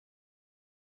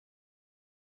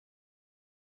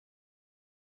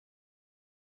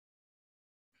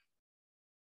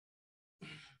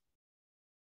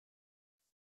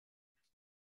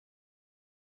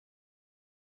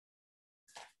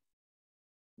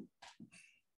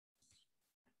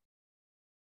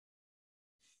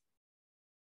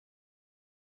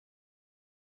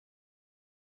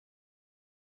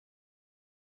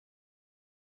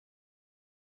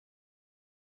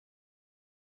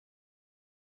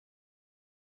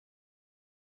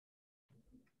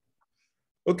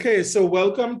Okay, so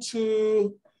welcome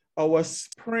to our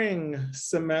spring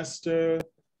semester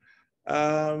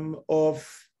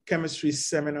of chemistry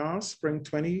seminar, spring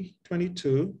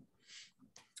 2022.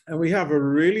 And we have a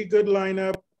really good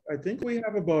lineup. I think we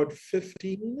have about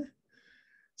 15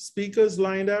 speakers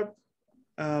lined up,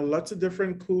 lots of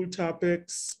different cool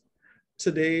topics.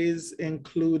 Today's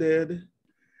included.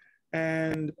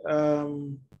 And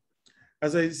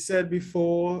as I said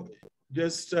before,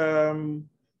 just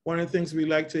one of the things we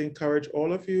like to encourage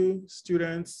all of you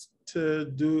students to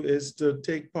do is to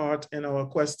take part in our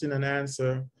question and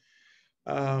answer.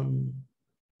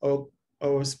 Our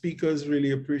speakers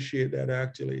really appreciate that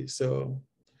actually. So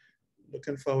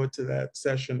looking forward to that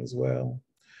session as well.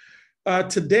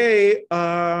 Today,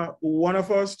 one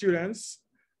of our students,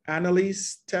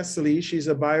 Annalise Tessely, she's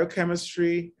a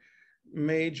biochemistry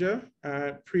major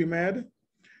at pre-med,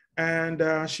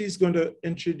 and she's going to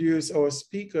introduce our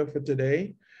speaker for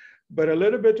today. But a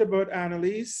little bit about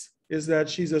Annalise is that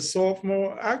she's a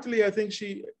sophomore. Actually, I think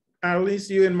Annalise,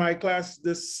 you in my class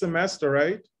this semester,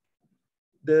 right?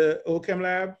 The OChem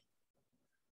lab?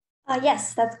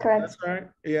 Yes, that's correct. That's right,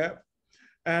 yeah.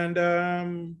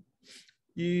 And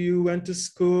you went to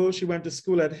school, she went to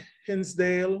school at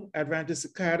Hinsdale Adventist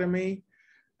Academy,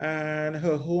 and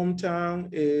her hometown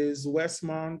is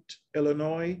Westmont,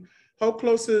 Illinois. How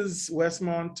close is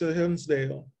Westmont to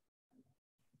Hinsdale?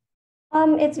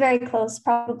 It's very close,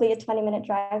 probably a 20-minute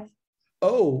drive.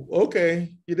 Oh,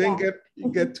 okay. You didn't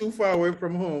get too far away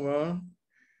from home, huh?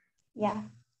 Yeah.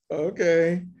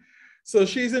 Okay. So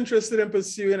she's interested in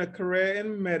pursuing a career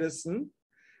in medicine.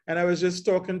 And I was just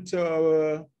talking to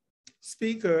our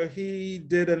speaker. He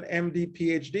did an MD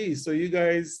PhD. So you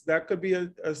guys, that could be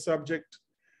a subject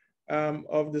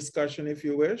of discussion if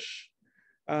you wish.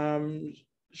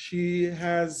 She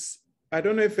has, I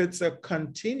don't know if it's a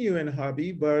continuing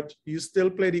hobby, but you still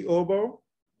play the oboe?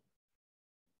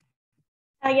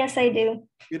 Yes, I do.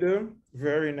 You do?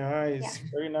 Very nice, yeah.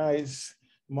 Very nice.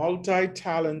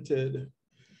 Multi-talented.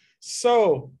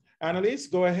 So, Annalise,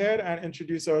 go ahead and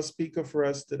introduce our speaker for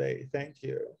us today. Thank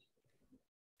you.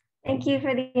 Thank you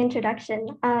for the introduction.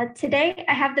 Today,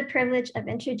 I have the privilege of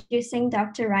introducing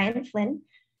Dr. Ryan Flynn.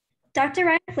 Dr.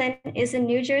 Ryan Flynn is a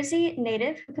New Jersey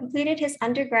native who completed his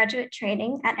undergraduate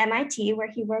training at MIT, where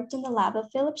he worked in the lab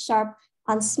of Philip Sharp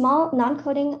on small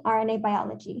non-coding RNA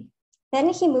biology. Then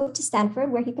he moved to Stanford,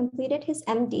 where he completed his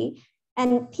MD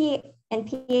and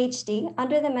PhD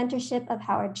under the mentorship of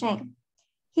Howard Chang.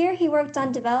 Here, he worked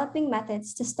on developing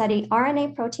methods to study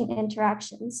RNA-protein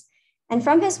interactions, and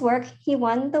from his work, he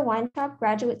won the Weintraub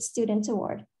Graduate Student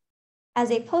Award.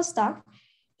 As a postdoc,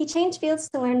 he changed fields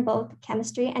to learn both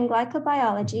chemistry and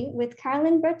glycobiology with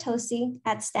Carolyn Bertossi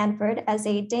at Stanford as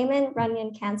a Damon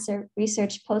Runyon Cancer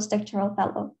Research Postdoctoral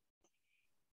Fellow.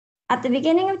 At the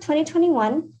beginning of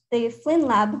 2021, the Flynn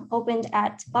Lab opened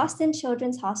at Boston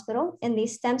Children's Hospital in the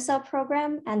Stem Cell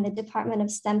Program and the Department of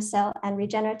Stem Cell and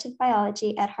Regenerative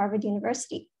Biology at Harvard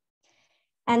University.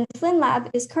 And the Flynn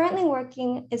Lab is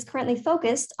currently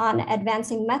focused on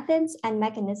advancing methods and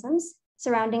mechanisms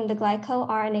surrounding the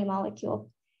glycoRNA molecule.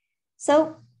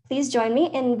 So please join me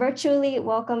in virtually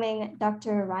welcoming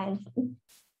Dr. Ryan Flynn.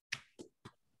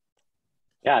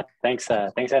 Yeah, thanks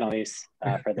Annalise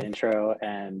for the intro.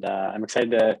 And I'm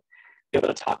excited to be able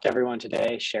to talk to everyone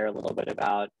today, share a little bit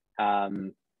about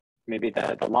maybe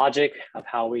the logic of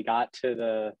how we got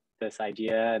to this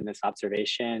idea and this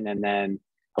observation, and then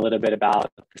a little bit about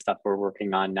the stuff we're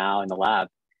working on now in the lab.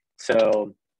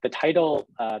 So the title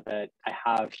that I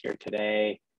have here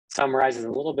today summarizes a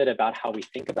little bit about how we're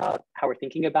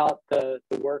thinking about the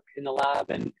work in the lab.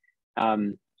 And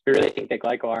we really think that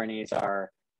glycoRNAs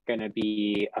are going to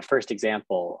be a first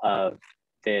example of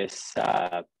this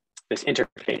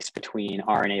interface between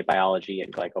RNA biology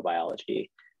and glycobiology.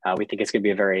 We think it's going to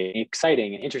be a very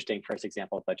exciting and interesting first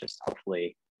example, but just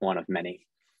hopefully one of many.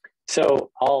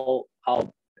 So I'll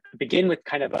begin with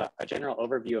kind of a general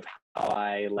overview of how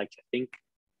I like to think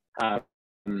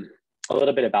a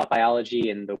little bit about biology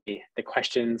and the way the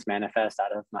questions manifest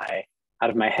out of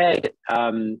my head.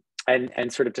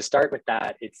 And sort of to start with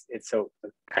that, it's so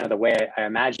kind of the way I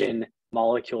imagine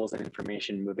molecules and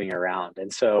information moving around.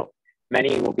 And so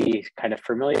many will be kind of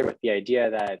familiar with the idea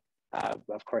that,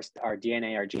 of course, our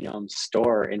DNA, our genomes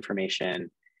store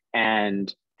information,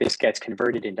 and this gets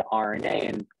converted into RNA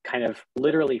and kind of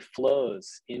literally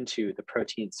flows into the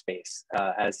protein space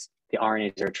as the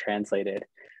RNAs are translated.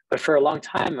 But for a long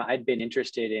time, I'd been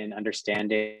interested in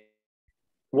understanding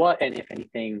what and if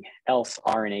anything else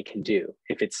RNA can do,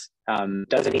 if it's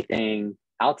does anything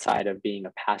outside of being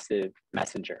a passive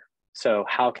messenger. So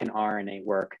how can RNA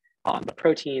work on the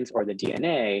proteins or the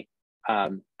DNA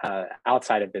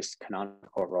outside of this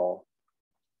canonical role.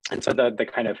 And so the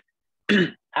kind of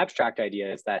abstract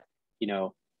idea is that,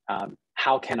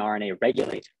 how can RNA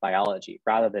regulate biology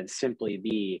rather than simply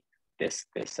be this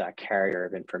carrier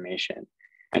of information?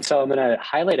 And so I'm going to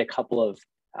highlight a couple of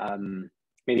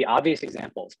maybe obvious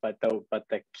examples, but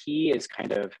the key is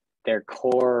kind of their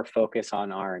core focus on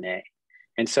RNA.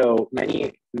 And so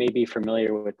many may be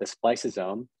familiar with the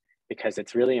spliceosome because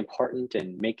it's really important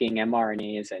in making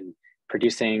mRNAs and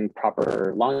producing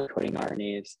proper long encoding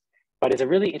RNAs. But it's a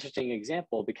really interesting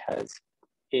example because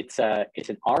it's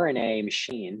an RNA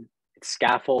machine. It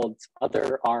scaffolds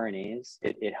other RNAs.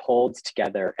 It holds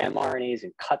together mRNAs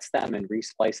and cuts them and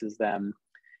resplices them.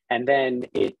 And then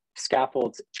it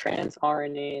scaffolds trans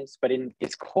RNAs, but in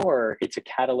its core, it's a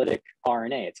catalytic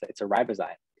RNA. It's a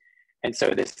ribozyme. And so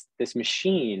this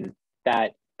machine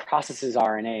that processes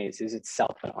RNAs is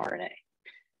itself an RNA.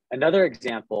 Another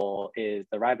example is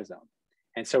the ribosome.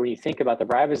 And so when you think about the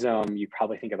ribosome, you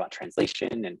probably think about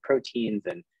translation and proteins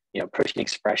and protein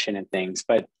expression and things.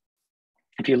 But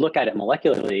if you look at it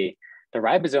molecularly, the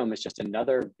ribosome is just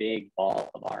another big ball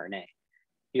of RNA.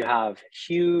 You have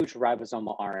huge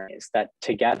ribosomal RNAs that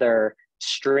together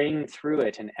string through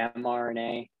it an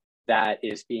mRNA that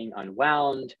is being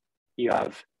unwound. You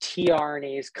have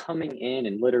tRNAs coming in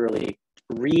and literally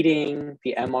reading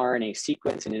the mRNA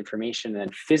sequence and information and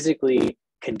then physically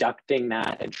conducting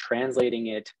that and translating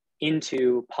it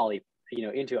into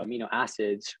into amino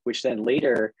acids, which then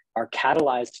later are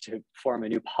catalyzed to form a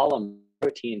new polymer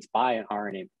proteins by an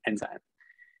RNA enzyme.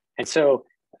 And so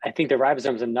I think the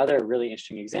ribosome is another really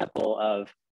interesting example of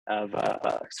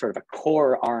sort of a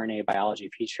core RNA biology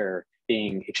feature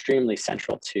being extremely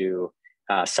central to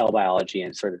cell biology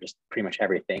and sort of just pretty much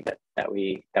everything that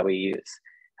we use.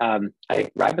 I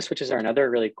think riboswitches are another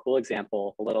really cool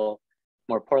example, a little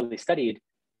more poorly studied,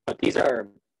 but these are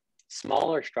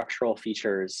smaller structural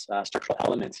features, structural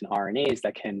elements in RNAs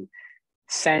that can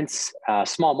sense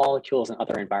small molecules and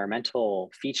other environmental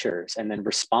features and then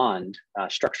respond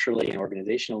structurally and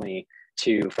organizationally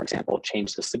to, for example,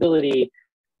 change the stability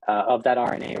of that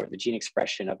RNA or the gene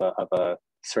expression of a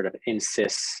sort of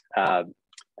in-cis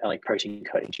like protein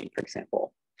coding gene, for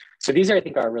example. So these are, I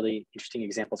think, are really interesting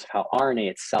examples of how RNA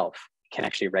itself can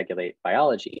actually regulate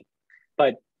biology.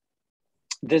 But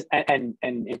this, and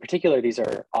in particular, these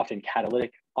are often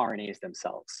catalytic RNAs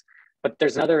themselves. But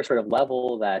there's another sort of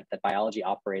level that biology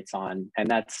operates on, and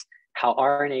that's how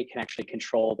RNA can actually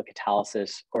control the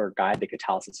catalysis or guide the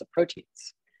catalysis of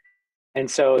proteins. And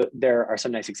so there are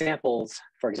some nice examples,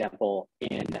 for example,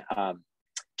 in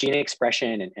gene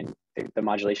expression and the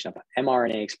modulation of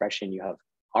mRNA expression. You have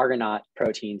Argonaute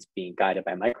proteins being guided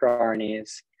by microRNAs.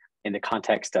 In the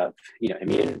context of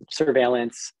immune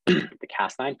surveillance, the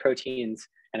Cas9 proteins,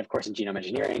 and of course in genome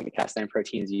engineering, the Cas9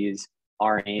 proteins use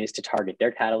RNAs to target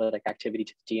their catalytic activity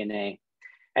to the DNA.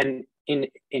 And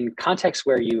in contexts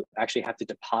where you actually have to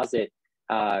deposit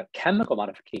chemical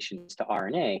modifications to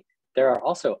RNA, there are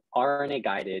also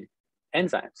RNA-guided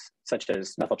enzymes, such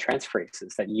as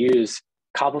methyltransferases, that use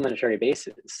complementary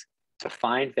bases to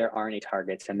find their RNA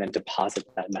targets and then deposit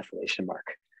that methylation mark.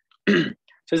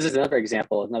 So this is another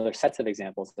example, another set of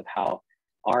examples of how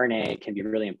RNA can be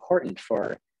really important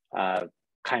for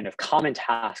kind of common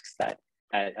tasks that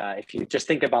if you just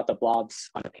think about the blobs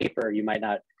on a paper, you might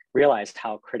not realize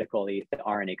how critical the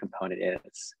RNA component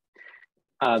is.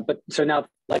 But so now,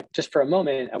 like just for a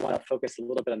moment, I want to focus a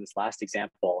little bit on this last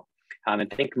example and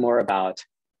think more about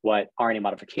what RNA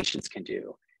modifications can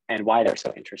do and why they're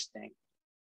so interesting.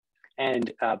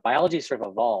 And biology sort of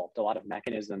evolved a lot of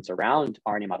mechanisms around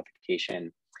RNA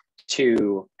modification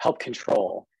to help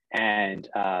control and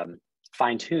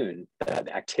fine tune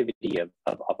the activity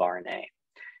of RNA.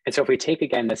 And so if we take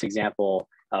again this example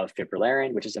of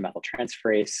fibrillary, which is a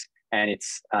methyltransferase, and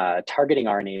it's targeting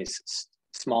RNAs,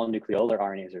 small nucleolar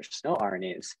RNAs or SNO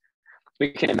RNAs,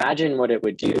 we can imagine what it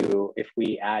would do if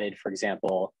we added, for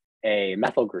example, a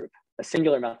methyl group, a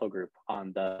singular methyl group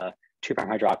on the 2'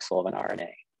 hydroxyl of an RNA.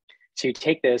 So you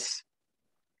take this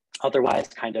otherwise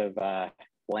kind of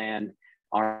bland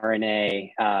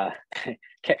RNA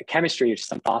chemistry, which is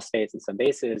some phosphates and some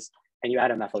bases, and you add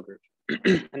a methyl group.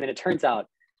 And then it turns out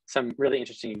some really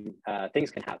interesting things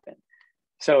can happen.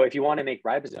 So if you want to make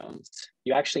ribosomes,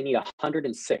 you actually need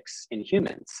 106 in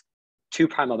humans, 2'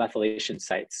 methylation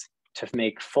sites to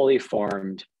make fully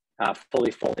formed,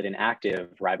 fully folded and active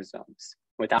ribosomes.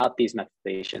 Without these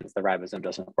methylations, the ribosome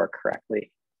doesn't work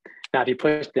correctly. Now, if you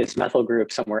put this methyl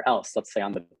group somewhere else, let's say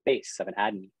on the base of an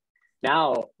adenine,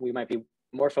 now we might be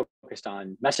more focused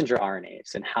on messenger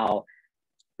RNAs and how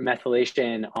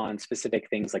methylation on specific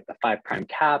things like the 5'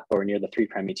 cap or near the 3'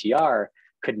 ETR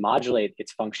could modulate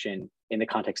its function in the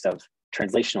context of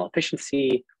translational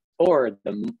efficiency or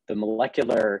the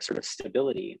molecular sort of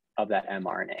stability of that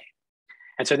mRNA.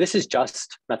 And so this is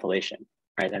just methylation,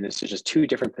 right? And this is just two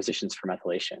different positions for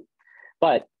methylation.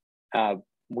 But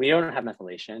we don't have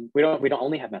methylation. We don't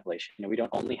only have methylation. We don't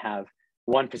only have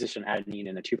one position adenine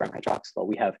and a 2' hydroxyl.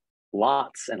 We have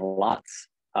lots and lots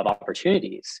of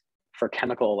opportunities for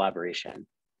chemical elaboration.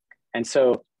 And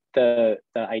so the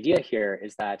idea here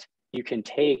is that you can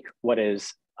take what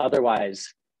is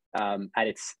otherwise at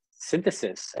its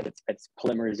synthesis, at its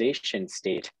polymerization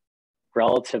state,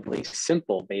 relatively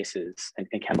simple bases and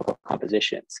chemical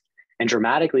compositions, and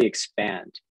dramatically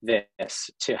expand this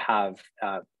to have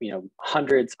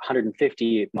hundreds,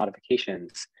 150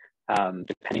 modifications,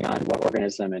 depending on what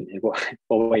organism and what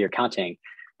way you're counting,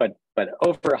 but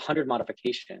over 100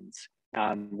 modifications,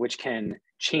 which can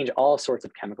change all sorts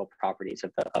of chemical properties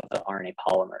of the RNA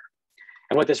polymer.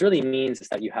 And what this really means is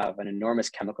that you have an enormous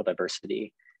chemical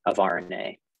diversity of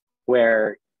RNA,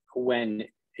 where when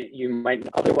you might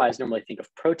otherwise normally think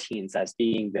of proteins as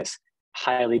being this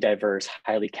highly diverse,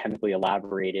 highly chemically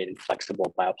elaborated and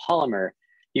flexible biopolymer,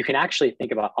 you can actually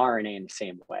think about RNA in the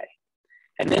same way.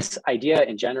 And this idea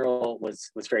in general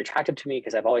was very attractive to me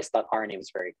because I've always thought RNA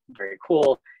was very, very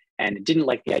cool, and didn't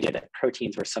like the idea that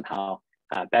proteins were somehow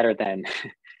better than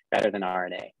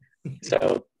RNA.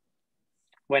 So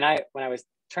when I was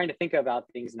trying to think about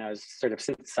things and I was sort of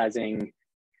synthesizing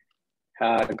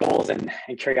goals and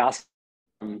curiosity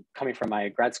coming from my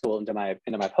grad school into my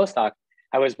postdoc,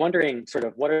 I was wondering sort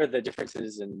of what are the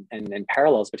differences and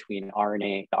parallels between the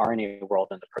RNA world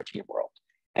and the protein world.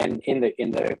 And in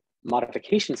the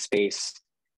modification space,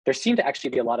 there seem to actually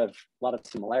be a lot of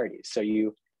similarities. So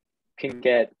you can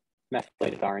get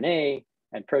methylated RNA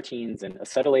and proteins and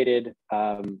acetylated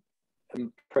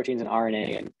proteins and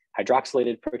RNA and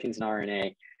hydroxylated proteins and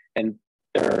RNA. And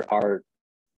there are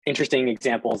interesting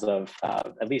examples of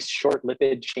at least short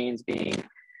lipid chains being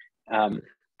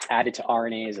added to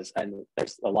RNAs, and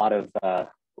there's a lot of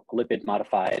lipid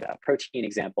modified protein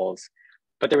examples.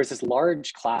 But there was this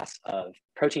large class of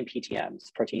protein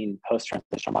PTMs, protein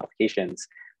post-translational modifications,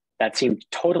 that seemed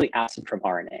totally absent from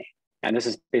RNA. And this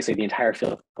is basically the entire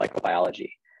field of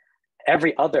glycobiology.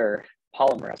 Every other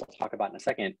polymer, as I'll talk about in a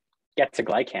second, gets a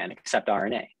glycan except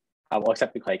RNA, well,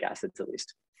 except nucleic acids at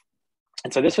least.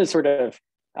 And so this was sort of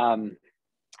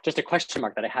just a question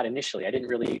mark that I had initially. I didn't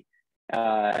really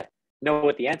know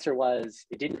what the answer was.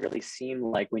 It didn't really seem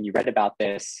like when you read about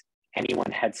this,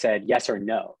 anyone had said yes or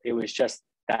no. It was just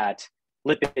that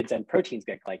lipids and proteins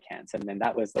get glycans. And then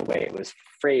that was the way it was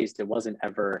phrased. It wasn't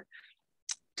ever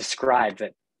described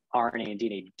that RNA and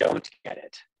DNA don't get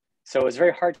it. So it was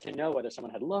very hard to know whether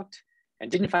someone had looked and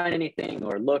didn't find anything,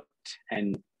 or looked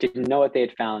and didn't know what they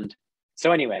had found.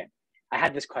 So anyway, I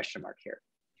had this question mark here.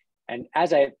 And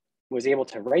as I was able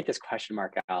to write this question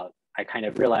mark out, I kind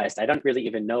of realized I don't really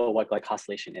even know what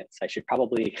glycosylation is. I should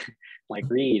probably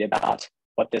read about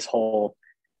what this whole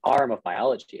arm of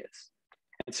biology is.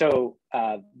 And so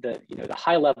the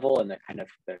high level and the kind of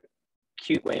the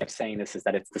cute way of saying this is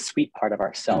that it's the sweet part of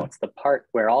our cell. It's the part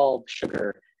where all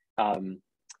sugar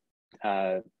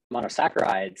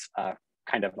monosaccharides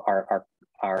kind of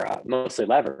are mostly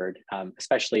levered,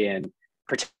 especially in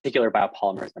particular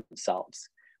biopolymers themselves.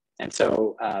 And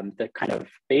so the kind of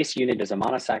base unit is a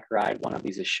monosaccharide. One of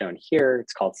these is shown here.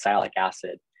 It's called sialic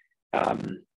acid.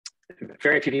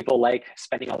 Very few people like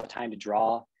spending all the time to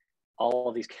draw all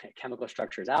of these chemical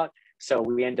structures out. So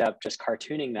we end up just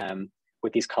cartooning them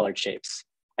with these colored shapes.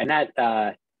 And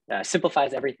that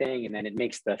simplifies everything. And then it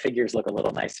makes the figures look a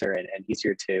little nicer and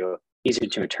easier to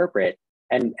interpret.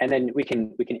 And then we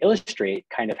can illustrate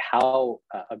kind of how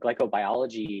a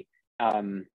glycobiology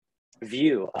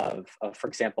view of, for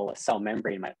example, a cell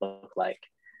membrane might look like.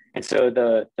 And so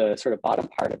the sort of bottom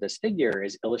part of this figure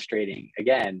is illustrating,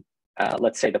 again,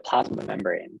 let's say the plasma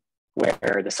membrane,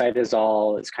 where the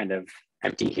cytosol is kind of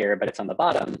empty here, but it's on the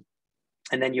bottom.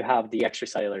 And then you have the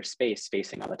extracellular space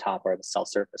spacing on the top, or the cell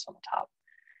surface on the top.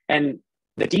 And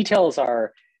the details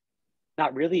are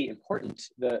not really important.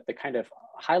 The kind of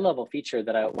high level feature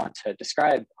that I want to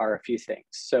describe are a few things.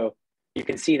 So you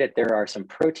can see that there are some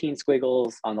protein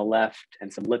squiggles on the left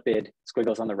and some lipid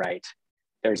squiggles on the right.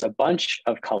 There's a bunch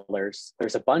of colors,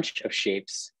 there's a bunch of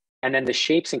shapes, and then the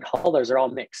shapes and colors are all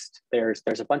mixed. There's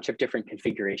a bunch of different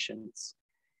configurations.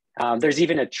 There's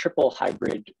even a triple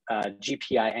hybrid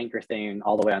GPI anchor thing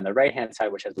all the way on the right-hand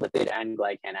side, which has lipid and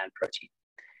glycan and protein.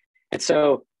 And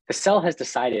so the cell has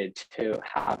decided to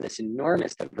have this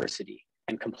enormous diversity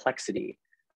and complexity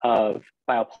of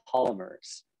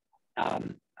biopolymers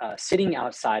sitting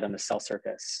outside on the cell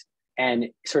surface. And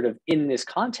sort of in this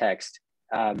context,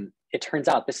 it turns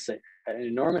out this is an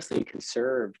enormously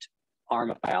conserved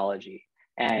arm of biology.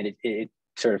 And it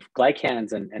sort of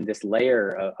glycans and this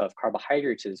layer of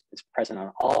carbohydrates is present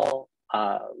on all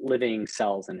living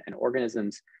cells and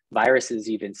organisms. Viruses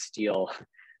even steal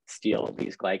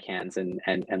these glycans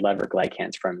and lever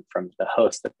glycans from the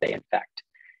host that they infect.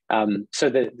 So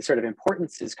the sort of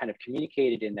importance is kind of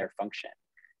communicated in their function.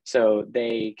 So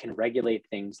they can regulate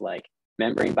things like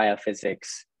membrane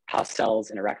biophysics, how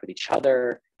cells interact with each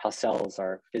other, how cells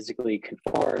are physically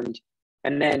conformed,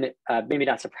 and then maybe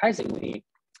not surprisingly,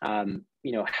 how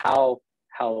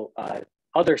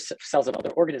other cells of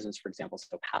other organisms, for example,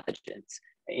 so pathogens,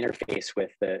 interface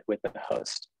with the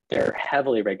host. They're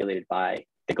heavily regulated by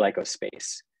the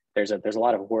glycospace. There's a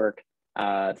lot of work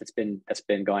that's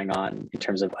been going on in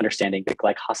terms of understanding the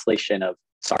glycosylation of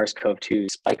SARS-CoV-2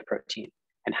 spike protein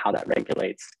and how that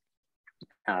regulates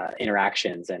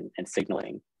interactions and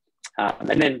signaling.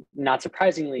 And then, not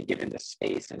surprisingly, given the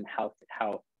space and how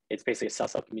it's basically a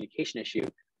cell-cell communication issue,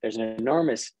 there's an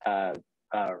enormous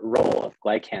role of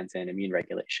glycans in immune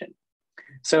regulation.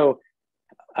 So,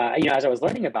 as I was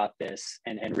learning about this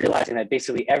and realizing that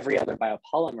basically every other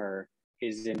biopolymer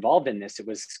is involved in this, it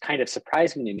was kind of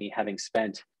surprising to me, having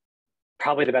spent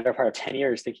probably the better part of 10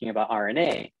 years thinking about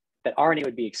RNA, that RNA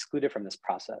would be excluded from this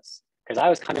process. Because I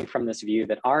was coming from this view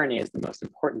that RNA is the most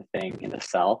important thing in the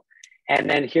cell. And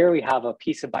then here we have a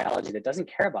piece of biology that doesn't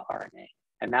care about RNA.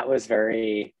 And that was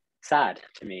very sad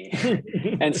to me.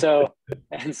 and so,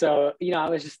 I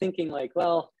was just thinking like,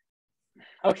 well,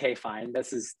 okay, fine.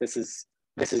 This is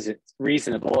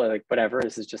reasonable. Like, whatever,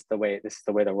 this is the way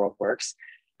the world works.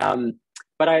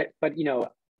 But I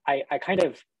kind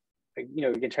of,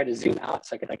 again, try to zoom out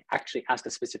so I could like actually ask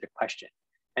a specific question.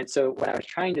 And so when I was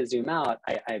trying to zoom out,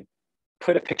 I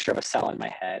put a picture of a cell in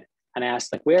my head and I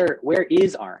asked, like, where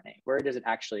is RNA? Where does it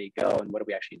actually go? And what do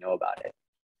we actually know about it?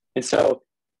 And so,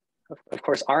 of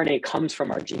course, RNA comes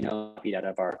from our genome, out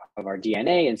of our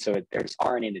DNA. And so there's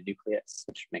RNA in the nucleus,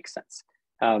 which makes sense.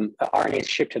 RNA is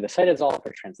shipped to the cytosol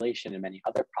for translation and many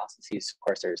other processes. Of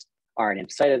course, there's RNA in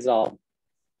cytosol.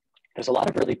 There's a lot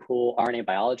of really cool RNA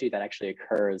biology that actually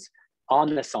occurs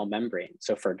on the cell membrane.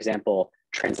 So, for example,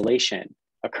 translation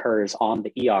occurs on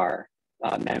the ER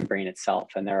membrane itself.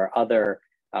 And there are other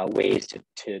ways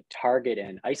to target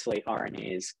and isolate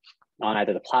RNAs on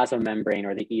either the plasma membrane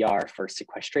or the ER for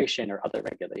sequestration or other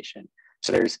regulation.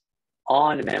 So there's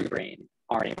on-membrane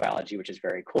RNA biology, which is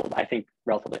very cool. I think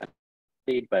relatively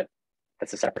unstudied, but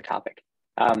that's a separate topic.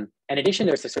 In addition,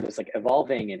 there's this sort of like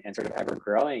evolving and sort of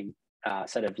ever-growing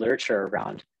set of literature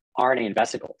around RNA in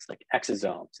vesicles, like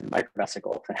exosomes and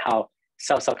microvesicles, and how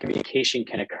cell-cell communication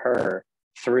can occur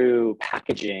through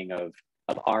packaging of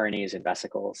RNAs in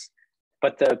vesicles.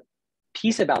 But the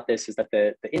piece about this is that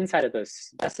the inside of those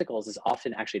vesicles is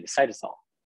often actually the cytosol.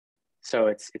 So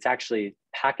it's actually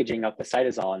packaging up the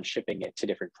cytosol and shipping it to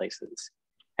different places.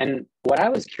 And what I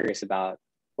was curious about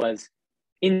was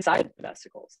inside the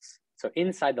vesicles. So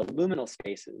inside the luminal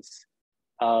spaces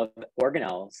of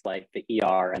organelles like the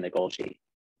ER and the Golgi.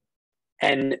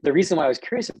 And the reason why I was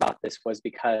curious about this was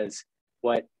because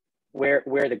where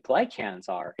the glycans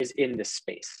are is in this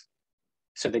space.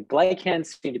 So the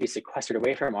glycans seem to be sequestered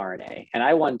away from RNA. And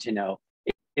I wanted to know,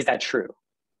 is that true?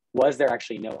 Was there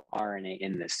actually no RNA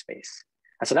in this space?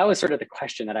 And so that was sort of the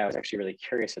question that I was actually really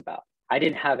curious about. I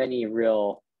didn't have any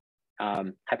real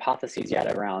hypotheses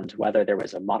yet around whether there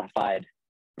was a modified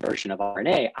version of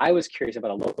RNA. I was curious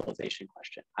about a localization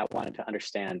question. I wanted to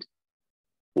understand,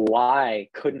 why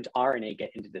couldn't RNA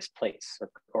get into this place,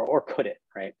 or could it,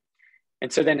 right?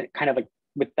 And so then kind of like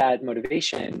with that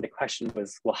motivation, the question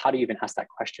was, well, how do you even ask that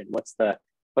question? What's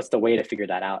the way to figure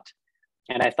that out?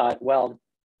 And I thought, well,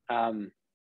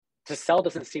 the cell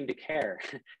doesn't seem to care.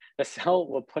 The cell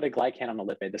will put a glycan on a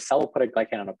lipid. The cell will put a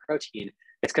glycan on a protein.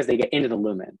 It's because they get into the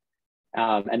lumen.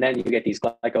 And then you get these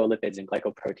glycolipids and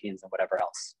glycoproteins and whatever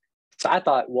else. So I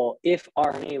thought, well, if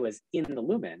RNA was in the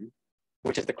lumen,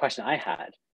 which is the question I had,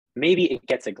 maybe it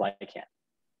gets a glycan.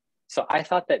 So I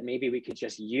thought that maybe we could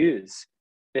just use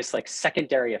this like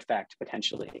secondary effect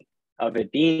potentially of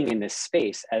it being in this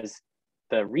space as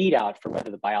the readout for whether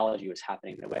the biology was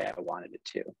happening the way I wanted it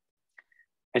to.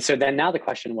 And so then now the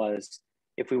question was,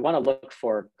 if we want to look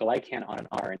for glycan on an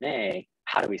RNA,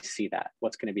 how do we see that?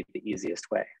 What's going to be the easiest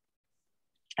way?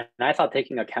 And I thought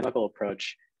taking a chemical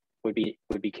approach would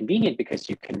be convenient, because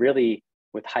you can really,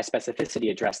 with high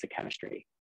specificity, address the chemistry.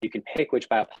 You can pick which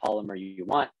biopolymer you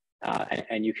want,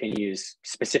 and you can use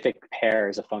specific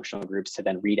pairs of functional groups to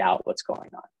then read out what's going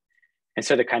on. And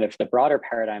so the broader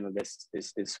paradigm of this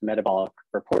is metabolic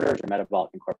reporters or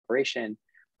metabolic incorporation.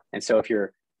 And so if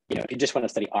you're if you just want to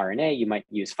study RNA, you might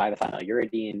use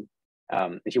 5-ethynyluridine.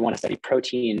 If you want to study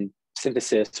protein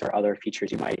synthesis or other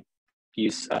features, you might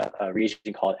use a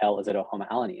reagent called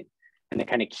L-azidohomoalanine. And the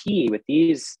kind of key with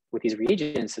these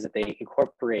reagents is that they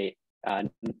incorporate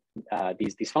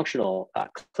these functional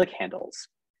click handles,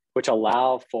 which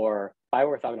allow for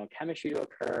bioorthogonal chemistry to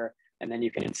occur, and then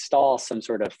you can install some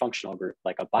sort of functional group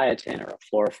like a biotin or a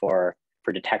fluorophore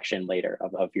for detection later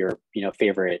of your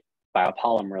favorite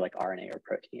biopolymer like RNA or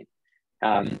protein.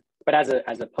 But as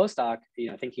a postdoc,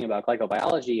 thinking about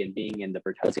glycobiology and being in the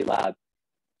Bertozzi lab,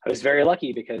 I was very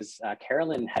lucky because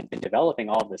Carolyn had been developing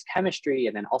all of this chemistry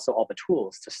and then also all the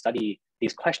tools to study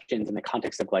these questions in the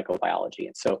context of glycobiology.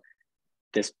 And so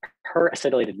this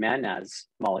per-acetylated mannase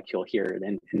molecule here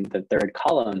in the third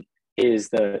column is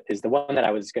the one that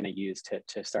I was going to use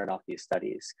to start off these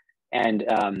studies. And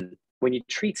when you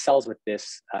treat cells with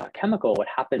this chemical, what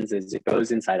happens is it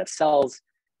goes inside of cells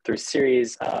through a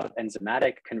series of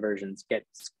enzymatic conversions,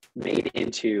 gets made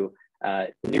into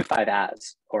new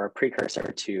 5-As, or a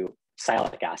precursor to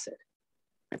sialic acid.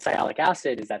 And sialic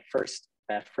acid is that first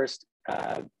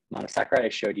monosaccharide I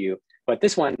showed you, but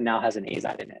this one now has an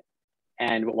azide in it.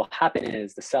 And what will happen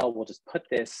is the cell will just put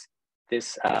this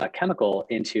chemical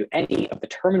into any of the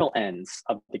terminal ends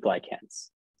of the glycans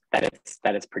that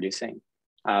it's producing,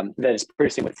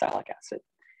 with sialic acid.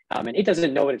 And it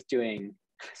doesn't know what it's doing,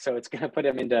 so it's going to put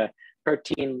them into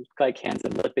protein glycans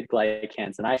and lipid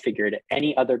glycans, and I figured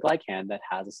any other glycan that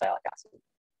has a sialic acid.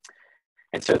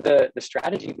 And so the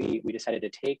strategy we decided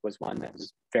to take was one that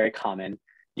was very common.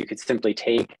 You could simply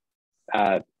take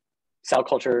cell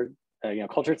culture,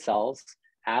 cultured cells,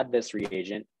 add this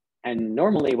reagent, and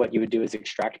normally what you would do is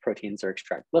extract proteins or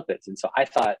extract lipids. And so I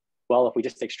thought, well, if we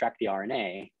just extract the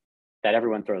RNA that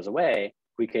everyone throws away,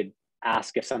 we could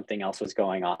ask if something else was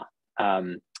going on,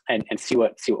 and see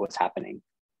what was happening.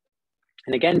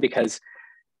 And again, because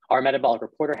our metabolic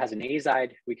reporter has an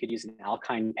azide, we could use an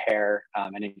alkyne pair.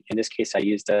 And in this case, I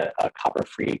used a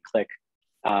copper-free click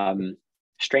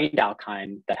strained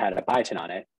alkyne that had a biotin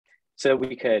on it. So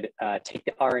we could take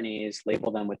the RNAs,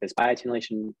 label them with this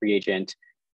biotinylation reagent,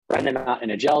 run them out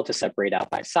in a gel to separate out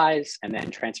by size, and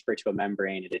then transfer it to a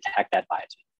membrane to detect that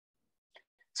biotin.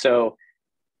 So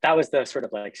that was the sort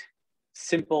of like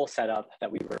simple setup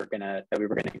that we were gonna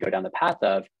go down the path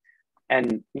of.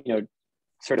 And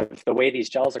sort of the way these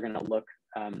gels are going to look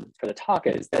for the talk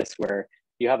is this, where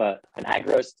you have a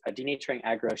denaturing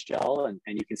agarose gel, and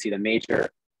you can see the major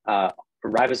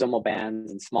ribosomal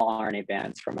bands and small RNA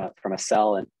bands from a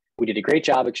cell. And we did a great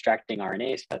job extracting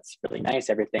RNAs. That's really nice.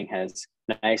 Everything has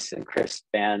nice and crisp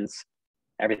bands.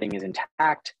 Everything is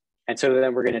intact. And so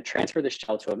then we're going to transfer this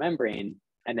gel to a membrane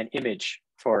and then image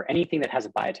for anything that has a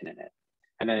biotin in it.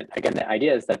 And then again, the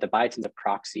idea is that the biotin is a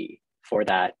proxy for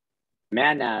that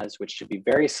mannase, which should be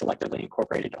very selectively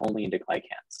incorporated only into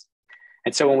glycans.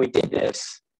 And so when we did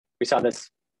this, we saw this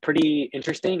pretty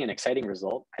interesting and exciting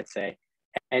result, I'd say.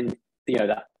 And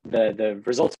the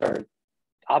results are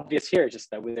obvious here,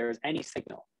 just that there was any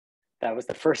signal. That was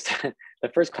the first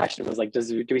question was like,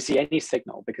 do we see any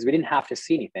signal? Because we didn't have to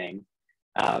see anything.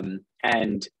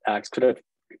 And sort of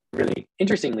really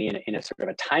interestingly, in a sort of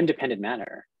a time-dependent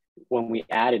manner, when we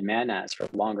added mannase for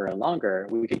longer and longer,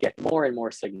 we could get more and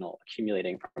more signal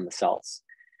accumulating from the cells.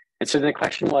 And so then the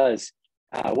question was,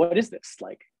 what is this?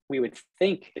 Like, we would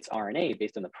think it's RNA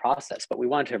based on the process, but we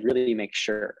wanted to really make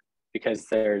sure, because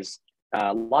there's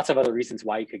lots of other reasons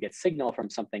why you could get signal from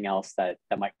something else that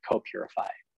might co-purify.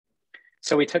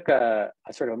 So we took a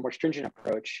sort of a more stringent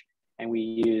approach, and we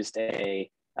used a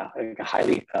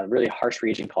really harsh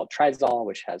reagent called trizol,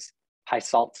 which has high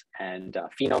salt and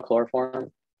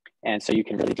phenylchloroform. And so you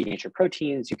can really denature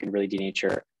proteins, you can really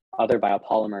denature other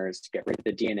biopolymers, get rid of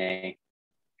the DNA.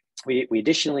 We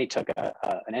additionally took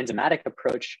an enzymatic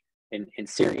approach in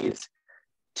series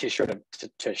to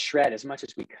to shred as much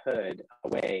as we could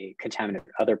away contaminant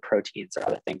other proteins or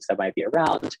other things that might be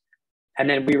around. And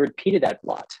then we repeated that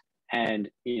lot, and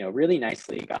really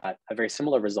nicely got a very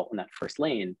similar result in that first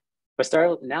lane, but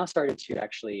started to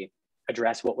actually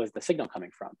address what was the signal coming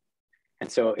from.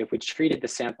 And so if we treated the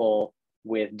sample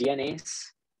with DNase,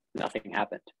 nothing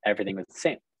happened. Everything was the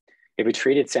same. If we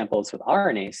treated samples with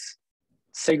RNase,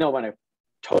 signal went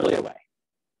totally away.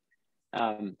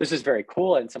 This is very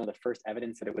cool and some of the first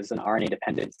evidence that it was an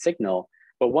RNA-dependent signal.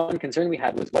 But one concern we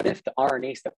had was, what if the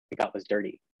RNase that we got was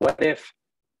dirty? What if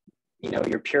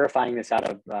you're purifying this out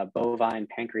of bovine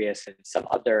pancreas and some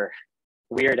other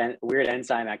weird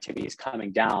enzyme activities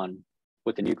coming down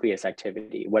with the nucleus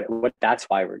activity? What that's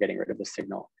why we're getting rid of the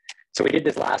signal. So we did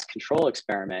this last control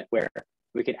experiment where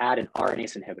we could add an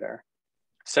RNase inhibitor.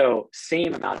 So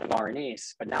same amount of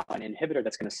RNase, but now an inhibitor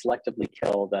that's going to selectively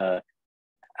kill the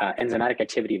enzymatic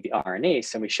activity of the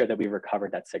RNase, and we show that we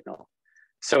recovered that signal.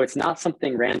 So it's not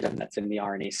something random that's in the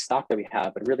RNase stock that we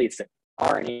have, but really it's the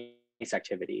RNase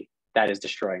activity that is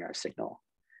destroying our signal.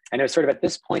 And it was sort of at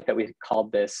this point that we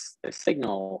called this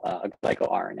signal a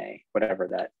glycoRNA,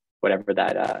 whatever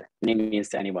that name means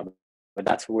to anyone. But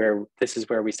this is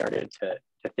where we started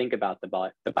to think about the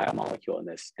biomolecule in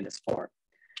this form.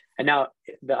 And now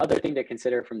the other thing to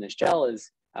consider from this gel is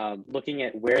looking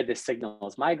at where this signal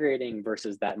is migrating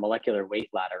versus that molecular weight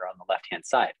ladder on the left-hand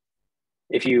side.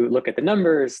 If you look at the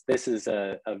numbers, this is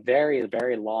a very,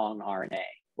 very long RNA,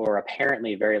 or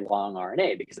apparently very long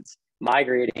RNA, because it's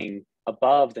migrating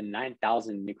above the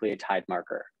 9,000 nucleotide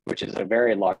marker, which is a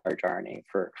very large RNA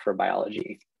for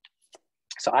biology.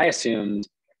 So I assumed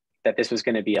that this was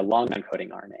going to be a long non-coding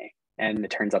RNA, and it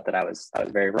turns out that I was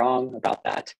very wrong about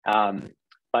that.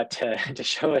 But to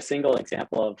show a single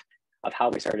example of how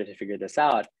we started to figure this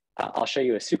out, I'll show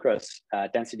you a sucrose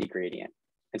density gradient.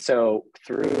 And so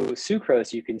through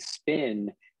sucrose, you can spin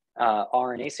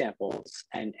RNA samples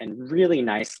and really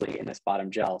nicely in this bottom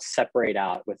gel separate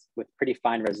out with pretty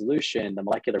fine resolution the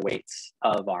molecular weights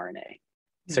of RNA.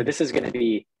 So this is going to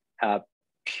be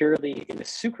purely in the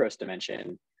sucrose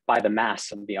dimension by the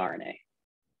mass of the RNA.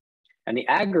 And the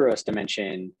agarose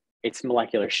dimension, it's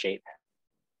molecular shape.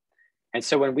 And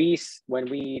so when we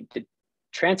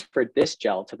transferred this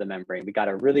gel to the membrane, we got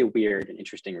a really weird and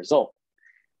interesting result,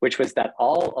 which was that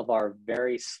all of our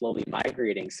very slowly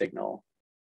migrating signal,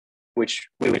 which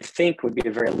we would think would be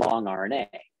a very long RNA,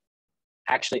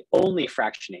 actually only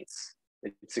fractionates.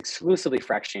 It's exclusively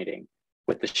fractionating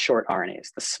with the short RNAs,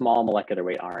 the small molecular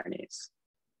weight RNAs,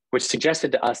 which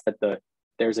suggested to us that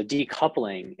there's a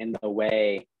decoupling in the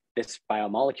way this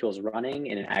biomolecule is running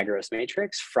in an agarose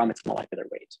matrix from its molecular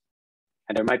weight.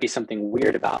 And there might be something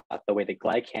weird about the way the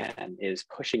glycan is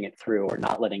pushing it through or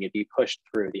not letting it be pushed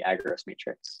through the agarose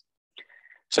matrix.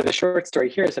 So the short story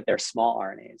here is that they're small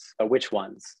RNAs, but which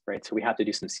ones, right? So we have to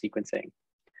do some sequencing.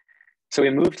 So we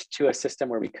moved to a system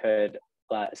where we could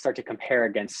start to compare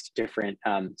against different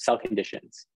cell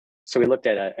conditions. So we looked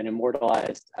at an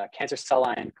immortalized cancer cell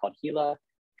line called HeLa,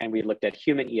 and we looked at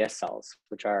human ES cells,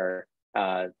 which are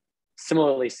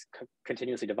similarly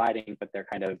continuously dividing, but they're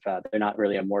kind of, they're not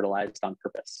really immortalized on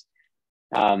purpose.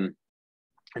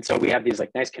 And so we have these like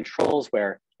nice controls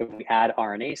where if we add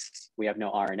RNase, we have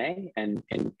no RNA, and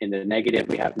in the negative,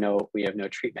 we have no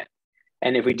treatment.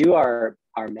 And if we do our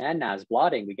MANNAS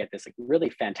blotting, we get this like really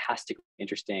fantastic,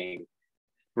 interesting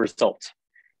result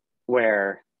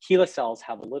where HeLa cells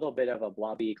have a little bit of a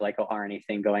blobby glycoRNA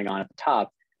thing going on at the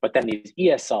top, but then these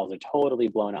ES cells are totally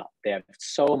blown up. They have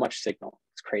so much signal,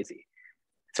 it's crazy.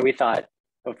 So we thought,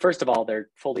 well, first of all, they're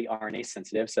fully RNA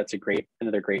sensitive, so that's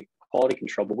another great quality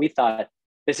control, but we thought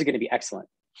this is gonna be excellent.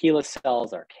 HeLa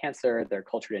cells are cancer, they're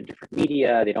cultured in different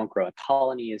media, they don't grow in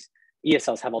colonies. ES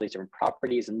cells have all these different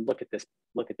properties, and look at this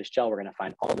gel, we're gonna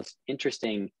find all this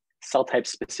interesting cell type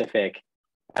specific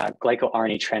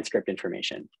glycoRNA transcript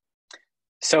information.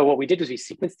 So what we did was we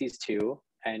sequenced these two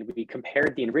and we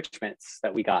compared the enrichments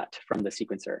that we got from the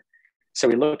sequencer. So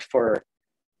we looked for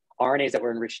RNAs that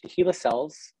were enriched in HeLa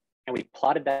cells, and we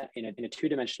plotted that in a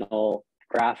two-dimensional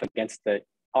graph against the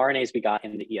RNAs we got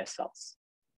in the ES cells.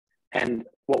 And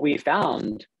what we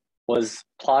found was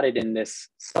plotted in this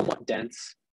somewhat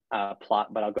dense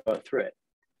plot, but I'll go through it.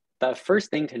 The first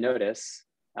thing to notice,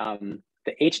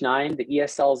 the H9, the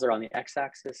ES cells are on the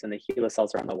x-axis and the HeLa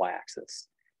cells are on the y-axis.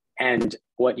 And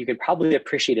what you can probably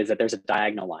appreciate is that there's a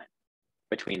diagonal line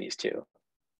between these two.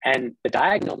 And the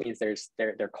diagonal means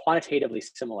they're quantitatively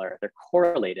similar, they're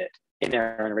correlated in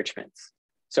their enrichments.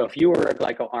 So if you were a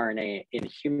glycoRNA in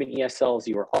human ES cells,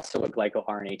 you were also a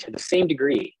glycoRNA to the same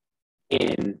degree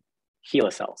in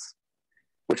HeLa cells,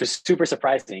 which was super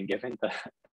surprising given on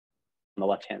the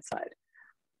left-hand side.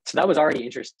 So that was already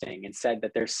interesting and said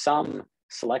that there's some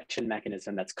selection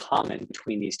mechanism that's common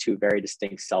between these two very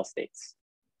distinct cell states.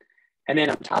 And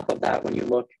then on top of that, when you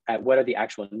look at what are the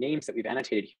actual names that we've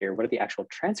annotated here, what are the actual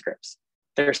transcripts?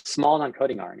 They're small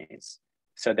non-coding RNAs.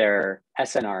 So they're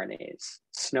snRNAs,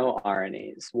 SNO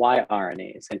RNAs,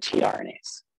 yRNAs, and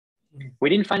tRNAs. We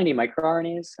didn't find any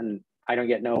microRNAs, and I don't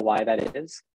yet know why that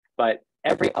is, but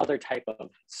every other type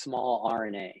of small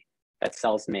RNA that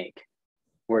cells make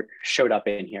showed up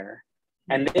in here.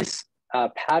 And this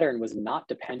pattern was not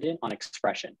dependent on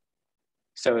expression.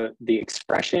 So the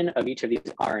expression of each of these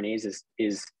RNAs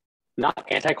is not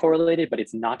anti-correlated, but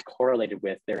it's not correlated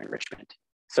with their enrichment.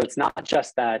 So it's not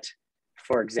just that,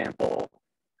 for example,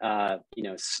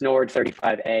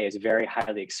 SNORD35A is very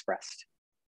highly expressed,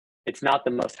 it's not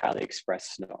the most highly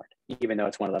expressed SNORD, even though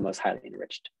it's one of the most highly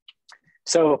enriched.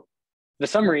 So the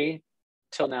summary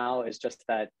till now is just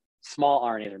that small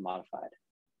RNAs are modified.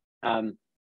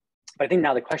 But I think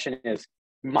now the question is,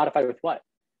 modified with what?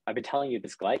 I've been telling you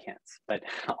this glycans, but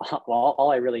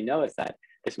all I really know is that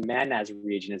this MANAS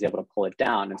region is able to pull it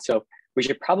down. And so we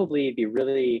should probably be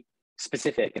really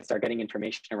specific and start getting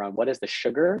information around what is the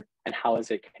sugar and how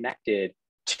is it connected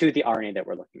to the RNA that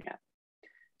we're looking at.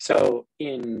 So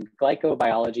in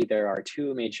glycobiology, there are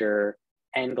two major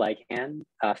N-glycan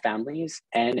families,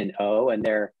 N and O, and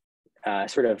they're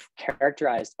sort of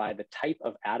characterized by the type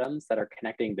of atoms that are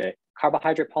connecting the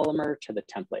carbohydrate polymer to the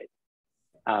template.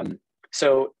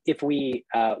 So if we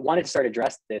wanted to start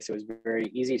address this, it was very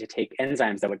easy to take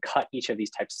enzymes that would cut each of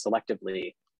these types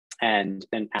selectively and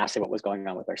then assay what was going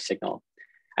on with our signal.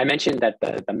 I mentioned that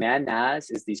the MANAS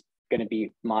is going to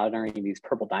be monitoring these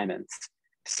purple diamonds,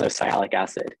 so sialic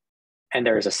acid. And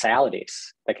there is a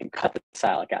sialidase that can cut the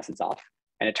sialic acids off.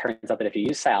 And it turns out that if you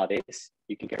use sialidase,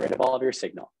 you can get rid of all of your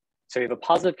signal. So we have a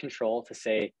positive control to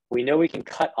say, we know we can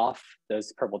cut off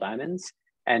those purple diamonds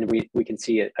and we can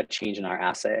see a change in our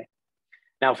assay.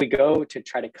 Now, if we go to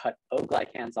try to cut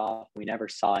O-glycans off, we never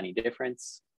saw any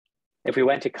difference. If we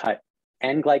went to cut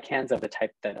N-glycans of the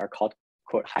type that are called,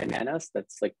 quote, high MANAS,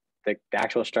 that's like the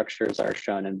actual structures are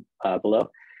shown in below,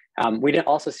 we didn't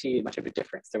also see much of a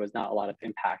difference. There was not a lot of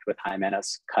impact with high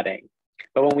MANAS cutting.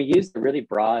 But when we used the really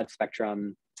broad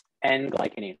spectrum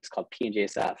N-glycanase called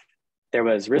PNGSF, there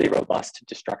was really robust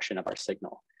destruction of our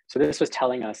signal. So this was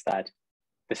telling us that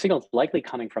the signal is likely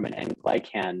coming from an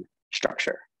N-glycan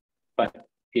structure, but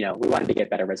we wanted to get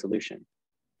better resolution.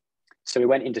 So we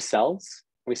went into cells,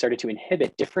 and we started to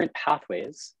inhibit different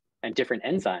pathways and different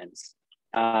enzymes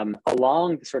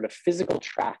along the sort of physical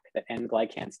track that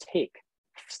N-glycans take,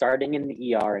 starting in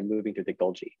the ER and moving through the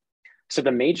Golgi. So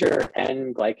the major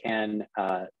N-glycan,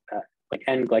 like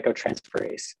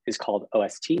N-glycotransferase is called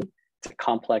OST. It's a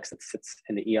complex that sits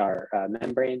in the ER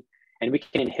membrane. And we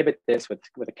can inhibit this with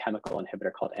a chemical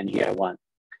inhibitor called NGI1.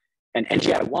 And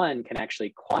NGI1 can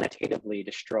actually quantitatively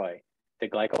destroy the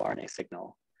glycoRNA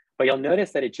signal. But you'll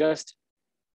notice that it just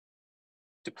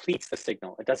depletes the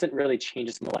signal. It doesn't really change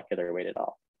its molecular weight at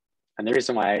all. And the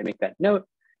reason why I make that note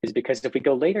is because if we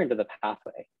go later into the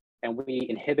pathway and we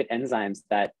inhibit enzymes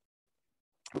that,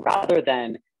 rather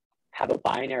than have a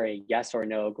binary yes or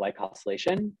no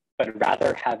glycosylation, but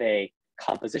rather have a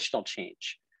compositional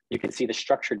change, you can see the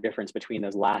structure difference between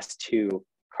those last two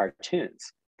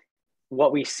cartoons.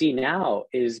 What we see now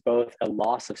is both a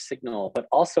loss of signal, but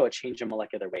also a change in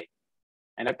molecular weight,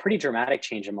 and a pretty dramatic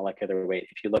change in molecular weight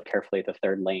if you look carefully at the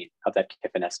third lane of that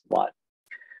Kiffin-esque plot.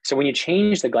 So when you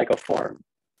change the glycoform,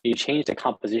 you change the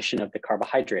composition of the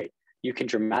carbohydrate, you can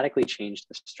dramatically change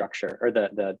the structure or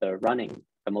the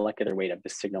molecular weight of the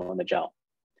signal in the gel.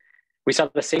 We saw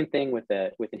the same thing with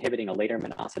inhibiting a later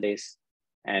monosidase.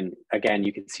 And again,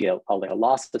 you can see a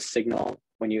loss of signal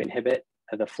when you inhibit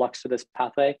the flux of this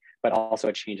pathway, but also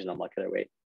a change in the molecular weight.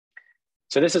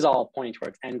 So this is all pointing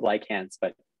towards N-glycans,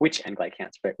 but which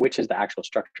N-glycans, right? Which is the actual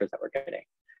structures that we're getting.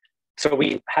 So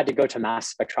we had to go to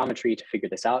mass spectrometry to figure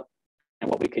this out. And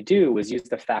what we could do was use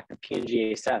the fact that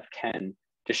PNGSF can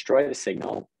destroy the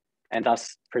signal and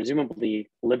thus presumably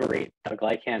liberate the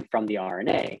glycan from the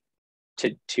RNA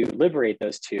to liberate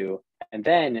those two, and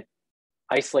then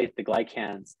isolate the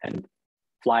glycans and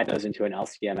fly those into an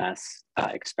LCMS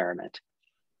experiment.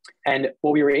 And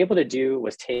what we were able to do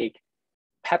was take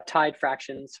peptide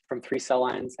fractions from 3 cell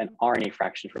lines and RNA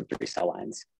fraction from 3 cell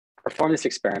lines, perform this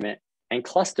experiment, and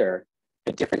cluster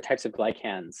the different types of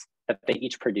glycans that they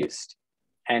each produced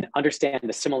and understand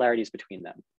the similarities between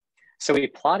them. So we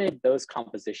plotted those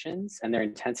compositions and their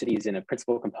intensities in a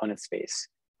principal component space,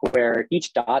 where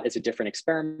each dot is a different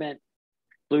experiment.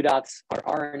 Blue dots are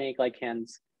RNA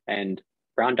glycans and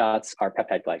brown dots are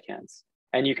peptide glycans.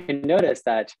 And you can notice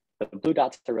that the blue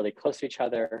dots are really close to each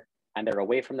other and they're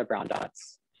away from the brown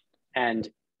dots. And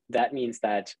that means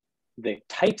that the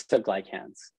types of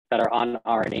glycans that are on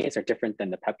RNAs are different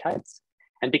than the peptides.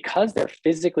 And because they're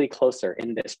physically closer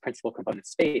in this principal component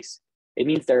space, it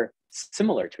means they're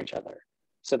similar to each other.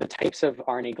 So the types of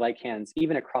RNA glycans,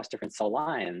 even across different cell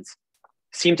lines,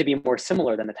 seem to be more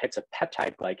similar than the types of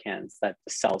peptide glycans that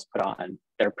the cells put on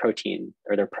their protein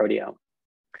or their proteome.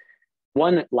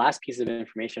 One last piece of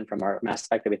information from our mass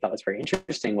spec that we thought was very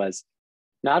interesting was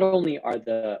not only are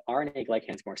the RNA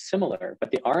glycans more similar,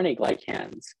 but the RNA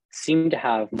glycans seem to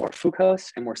have more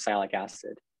fucose and more sialic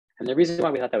acid. And the reason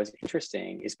why we thought that was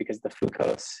interesting is because the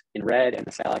fucose in red and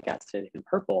the sialic acid in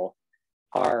purple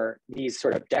are these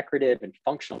sort of decorative and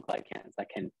functional glycans that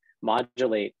can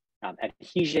modulate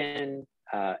adhesion,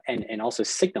 and also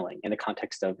signaling in the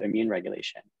context of immune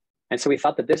regulation. And so we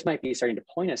thought that this might be starting to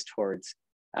point us towards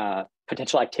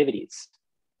potential activities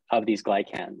of these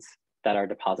glycans that are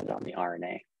deposited on the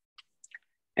RNA.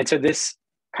 And so this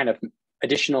kind of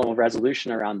additional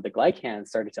resolution around the glycans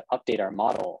started to update our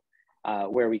model,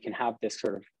 where we can have this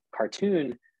sort of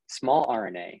cartoon small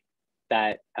RNA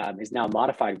that is now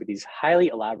modified with these highly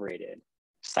elaborated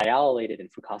sialylated and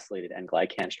fucosylated and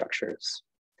glycan structures.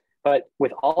 But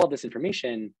with all of this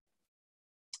information,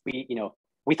 we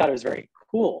thought it was very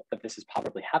cool that this is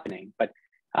probably happening, but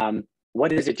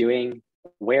what is it doing?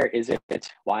 Where is it?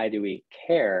 Why do we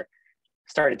care?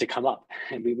 Started to come up,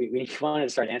 and we wanted to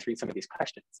start answering some of these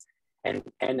questions.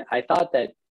 And I thought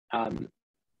that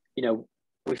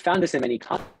we found this in many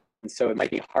contexts, so it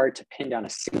might be hard to pin down a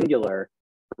singular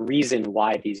reason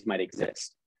why these might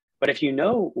exist. But if you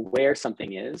know where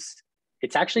something is,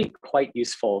 it's actually quite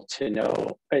useful to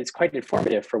know. It's quite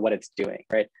informative for what it's doing,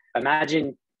 right?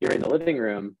 Imagine you're in the living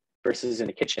room versus in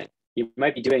the kitchen. You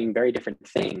might be doing very different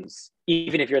things,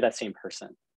 even if you're that same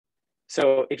person.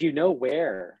 So if you know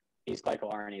where these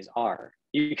glycoRNAs are,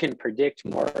 you can predict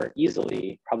more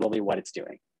easily probably what it's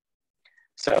doing.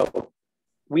 So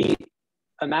we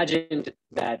imagined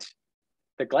that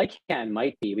the glycan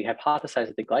we hypothesized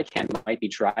that the glycan might be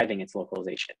driving its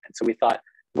localization. And so we thought,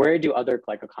 where do other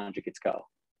glycoconjugates go?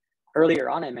 Earlier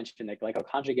on, I mentioned that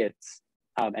glycoconjugates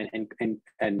and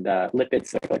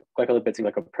lipids, like glycolipids and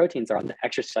glycoproteins, are on the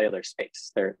extracellular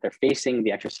space. They're facing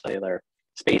the extracellular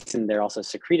space, and they're also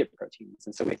secreted proteins.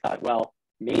 And so we thought, well,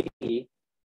 maybe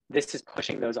this is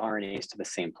pushing those RNAs to the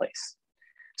same place.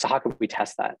 So how could we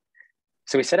test that?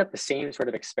 So we set up the same sort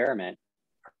of experiment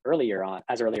earlier on,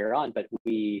 but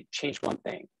we changed one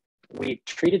thing. We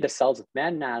treated the cells with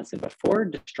MADNAS, and before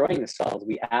destroying the cells,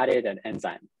 we added an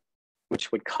enzyme,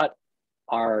 which would cut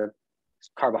our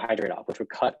carbohydrate off, which would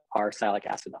cut our sialic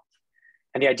acid off.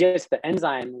 And the idea is the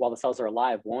enzyme, while the cells are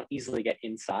alive, won't easily get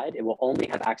inside. It will only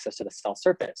have access to the cell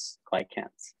surface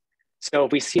glycans. So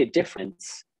if we see a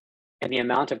difference in the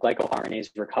amount of glycoRNAs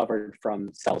recovered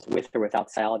from cells with or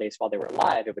without sialidase while they were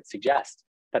alive, it would suggest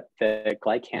that the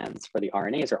glycans for the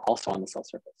RNAs are also on the cell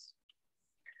surface.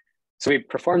 So we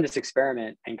performed this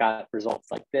experiment and got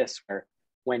results like this, where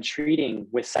when treating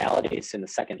with sialidase in the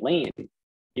second lane,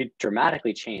 you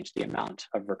dramatically change the amount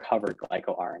of recovered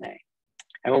glycoRNA.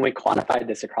 And when we quantified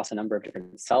this across a number of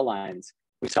different cell lines,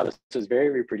 we saw this was very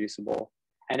reproducible.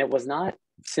 And it was not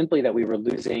simply that we were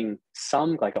losing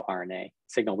some glycoRNA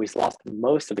signal, we lost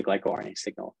most of the glycoRNA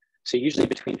signal. So usually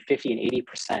between 50 and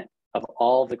 80% of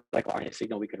all the glycoRNA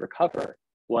signal we could recover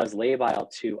was labile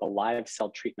to a live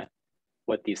cell treatment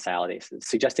with these sialidases,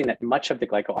 suggesting that much of the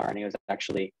glycoRNA was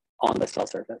actually on the cell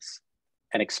surface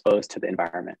and exposed to the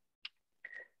environment.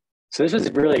 So this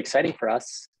was really exciting for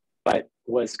us, but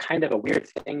was kind of a weird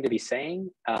thing to be saying.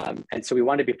 And so we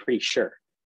wanted to be pretty sure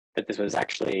that this was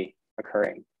actually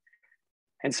occurring.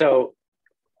 And so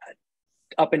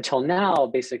up until now,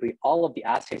 basically all of the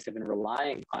assays have been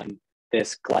relying on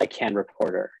this glycan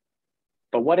reporter.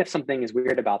 But what if something is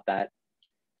weird about that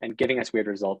and giving us weird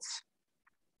results?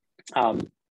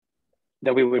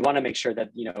 That we would want to make sure that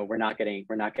we're not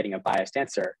getting a biased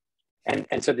answer.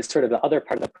 And so this sort of the other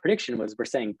part of the prediction was we're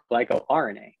saying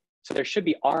glycoRNA. So there should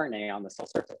be RNA on the cell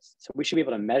surface. So we should be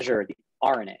able to measure the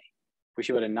RNA. We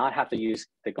should be able to not have to use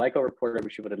the glyco reporter. We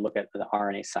should be able to look at the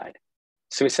RNA side.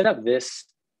 So we set up this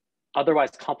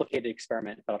otherwise complicated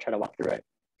experiment, but I'll try to walk through it.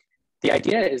 The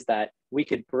idea is that we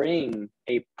could bring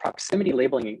a proximity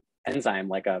labeling enzyme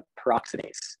like a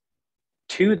peroxidase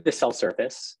to the cell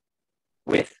surface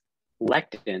with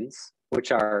lectins,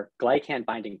 which are glycan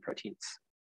binding proteins.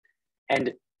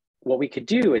 And what we could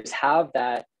do is have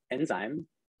that enzyme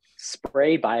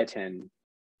spray biotin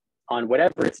on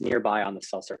whatever is nearby on the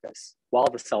cell surface while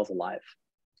the cell's alive.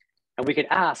 And we could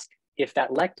ask if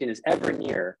that lectin is ever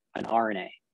near an RNA.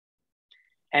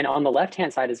 And on the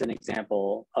left-hand side is an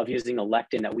example of using a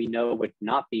lectin that we know would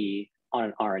not be on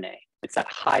an RNA. It's that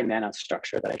high mana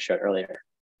structure that I showed earlier.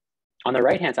 On the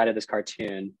right-hand side of this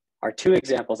cartoon are two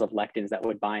examples of lectins that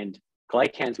would bind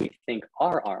glycans we think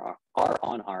are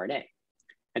on RNA.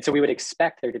 And so we would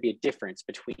expect there to be a difference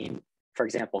between, for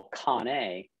example,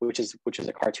 CON-A, which is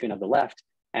a cartoon of the left,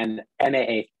 and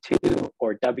MAA2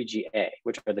 or WGA,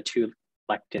 which are the two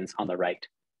lectins on the right.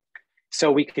 So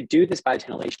we could do this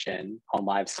biotinylation on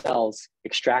live cells,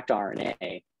 extract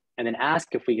RNA, and then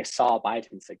ask if we saw a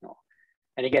biotin signal.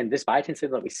 And again, this biotin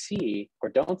signal that we see or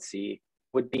don't see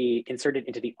would be inserted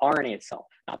into the RNA itself,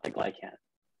 not the glycan.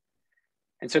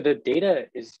 And so the data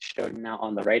is shown now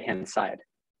on the right-hand side.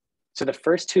 So the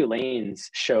first two lanes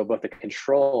show both the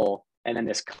control and then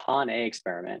this CON-A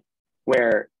experiment,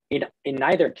 where in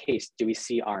neither case do we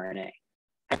see RNA.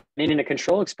 And in a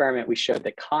control experiment, we showed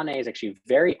that CONA is actually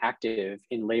very active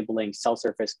in labeling cell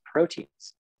surface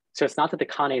proteins. So it's not that the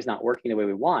CONA is not working the way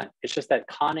we want, it's just that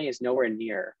CONA is nowhere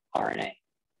near RNA.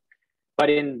 But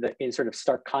in sort of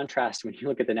stark contrast, when you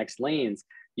look at the next lanes,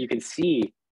 you can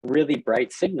see really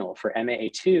bright signal for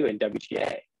MAA2 and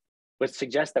WGA, which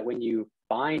suggests that when you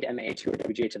bind MAA2 or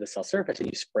WGA to the cell surface and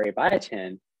you spray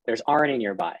biotin, there's RNA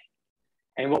nearby.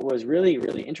 And what was really,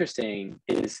 really interesting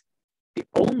is the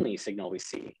only signal we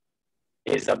see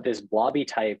is of this blobby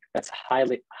type that's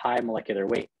high molecular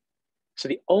weight. So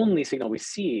the only signal we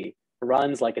see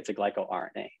runs like it's a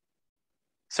glycoRNA.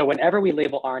 So whenever we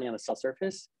label RNA on the cell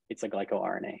surface, it's a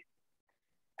glycoRNA.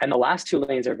 And the last two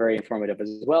lanes are very informative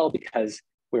as well, because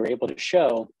we were able to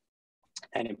show,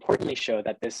 and importantly show,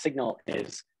 that this signal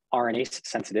is RNA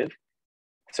sensitive.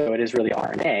 So it is really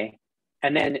RNA.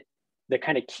 And then the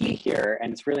kind of key here,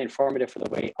 and it's really informative for the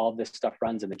way all this stuff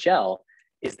runs in the gel,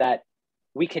 is that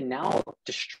we can now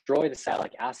destroy the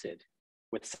sialic acid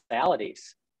with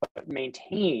sialidase, but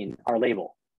maintain our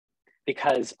label,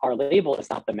 because our label is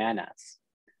not the mannase.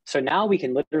 So now we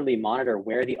can literally monitor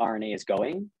where the RNA is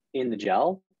going in the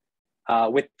gel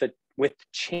with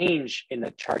change in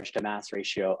the charge to mass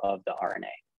ratio of the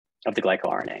RNA, of the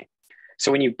glycoRNA.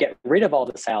 So when you get rid of all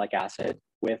the sialic acid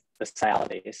with the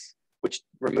sialidase, which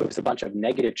removes a bunch of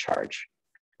negative charge,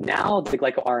 now the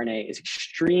glycoRNA is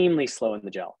extremely slow in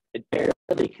the gel. It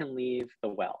barely can leave the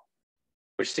well,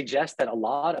 which suggests that a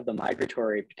lot of the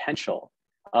migratory potential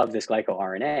of this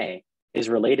glycoRNA is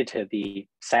related to the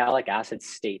sialic acid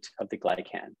state of the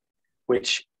glycan,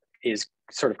 which is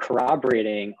sort of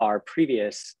corroborating our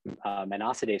previous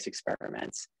mannose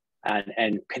experiments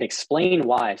and can explain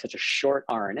why such a short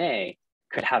RNA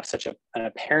could have such an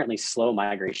apparently slow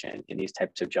migration in these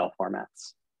types of gel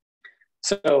formats.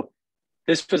 So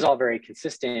this was all very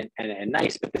consistent and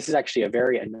nice, but this is actually a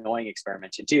very annoying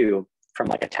experiment to do from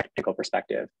like a technical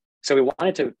perspective. So we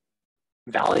wanted to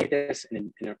validate this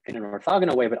in an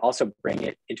orthogonal way, but also bring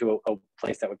it into a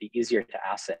place that would be easier to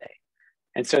assay.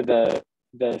 And so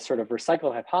the sort of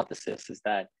recycled hypothesis is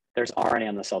that there's RNA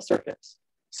on the cell surface.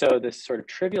 So this sort of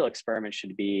trivial experiment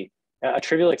should be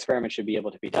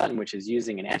able to be done, which is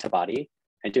using an antibody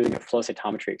and doing a flow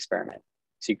cytometry experiment.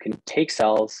 So you can take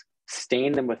cells,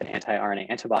 stain them with an anti-RNA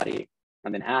antibody,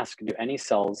 and then ask, do any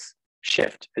cells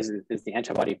shift? Is the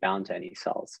antibody bound to any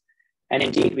cells? And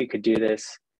indeed, we could do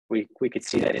this. We could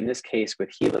see that in this case with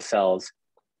HeLa cells,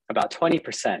 about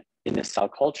 20% in this cell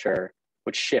culture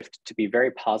would shift to be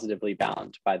very positively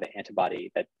bound by the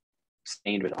antibody that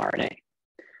stained with RNA.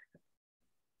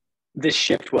 This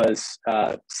shift was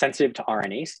sensitive to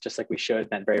RNase, just like we showed in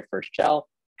that very first gel,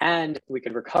 and we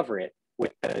could recover it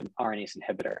with the RNase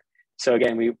inhibitor. So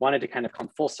again, we wanted to kind of come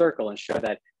full circle and show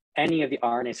that any of the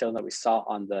RNA signal that we saw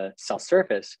on the cell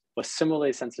surface was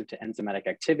similarly sensitive to enzymatic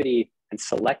activity and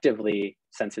selectively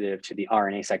sensitive to the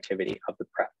RNase activity of the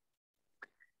prep.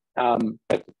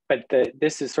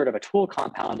 This is sort of a tool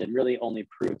compound and really only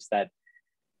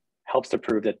helps to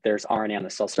prove that there's RNA on the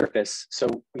cell surface. So,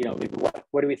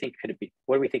 what do we think could it be?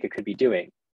 What do we think it could be doing?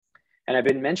 And I've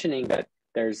been mentioning that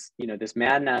there's, this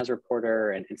MAD-NAS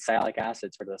reporter and sialic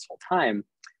acid sort of this whole time.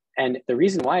 And the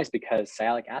reason why is because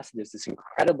sialic acid is this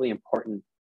incredibly important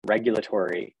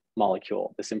regulatory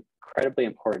molecule, this incredibly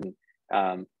important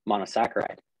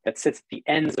monosaccharide that sits at the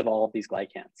ends of all of these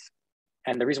glycans.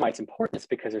 And the reason why it's important is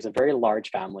because there's a very large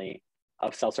family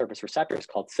of cell surface receptors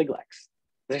called Siglecs.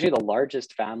 It's actually the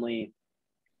largest family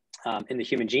in the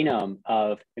human genome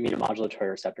of immunomodulatory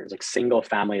receptors, like single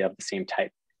family of the same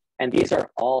type. And these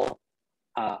are all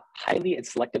highly and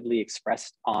selectively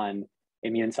expressed on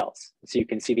immune cells. So you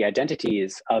can see the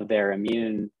identities of their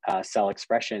immune cell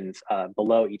expressions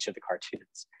below each of the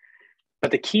cartoons.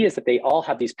 But the key is that they all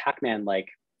have these Pac-Man-like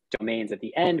domains at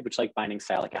the end, which like binding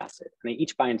sialic acid. And they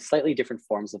each bind slightly different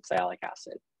forms of sialic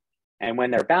acid. And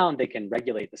when they're bound, they can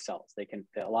regulate the cells.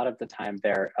 A lot of the time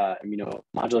they're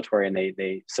immunomodulatory and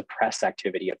they suppress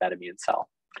activity of that immune cell.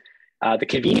 The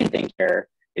convenient thing here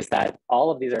is that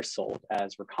all of these are sold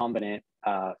as recombinant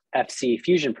Fc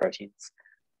fusion proteins.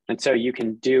 And so you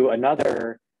can do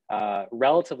another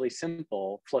relatively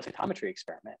simple flow cytometry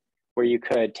experiment where you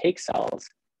could take cells,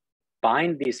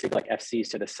 bind these Siglec Fcs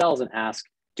to the cells and ask,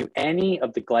 do any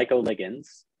of the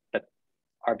glycoligands that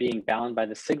are being bound by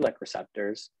the Siglec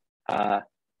receptors,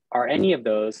 are any of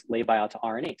those labile to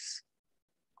RNase,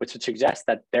 which would suggest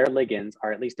that their ligands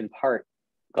are at least in part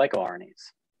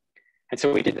glycoRNAs. And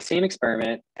so we did the same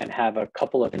experiment and have a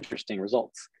couple of interesting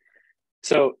results.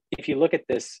 So if you look at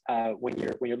this, when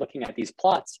you're looking at these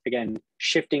plots, again,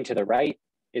 shifting to the right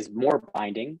is more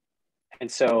binding. And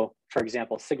so, for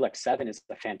example, Siglec-7 is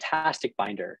a fantastic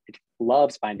binder. It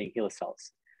loves binding HeLa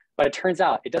cells. But it turns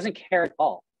out it doesn't care at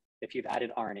all if you've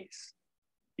added RNase.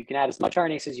 You can add as much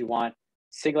RNase as you want.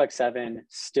 Siglec-7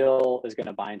 still is going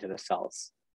to bind to the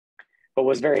cells. But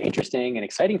what's very interesting and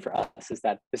exciting for us is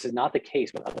that this is not the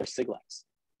case with other Siglecs.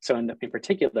 So in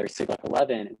particular,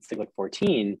 Siglec-11 and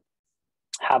Siglec-14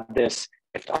 have this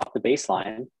shift off the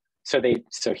baseline. So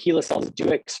HeLa cells do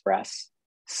express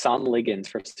some ligands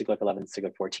for Siglec-11 and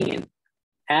Siglec-14,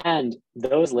 and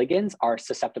those ligands are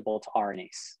susceptible to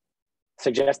RNase,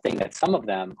 suggesting that some of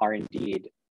them are indeed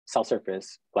cell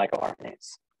surface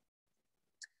glycoRNAs.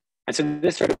 And so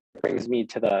this sort of brings me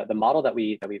to the model that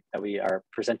we are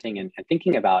presenting and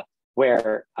thinking about,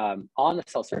 where on the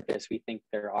cell surface, we think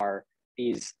there are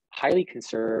these highly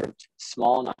conserved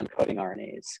small non-coding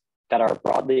RNAs that are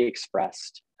broadly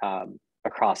expressed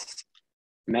across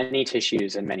many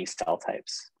tissues and many cell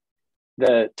types.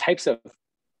 The types of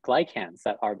glycans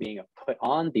that are being put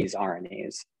on these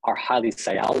RNAs are highly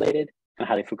sialylated and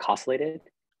highly fucosylated,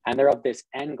 and they're of this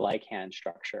N-glycan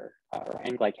structure or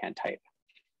N-glycan type.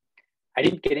 I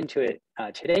didn't get into it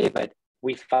today, but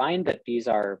we find that these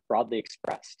are broadly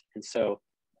expressed. And so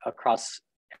across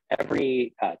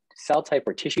every cell type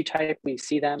or tissue type, we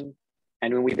see them.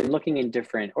 And when we've been looking in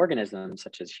different organisms,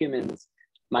 such as humans,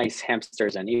 mice,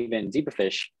 hamsters, and even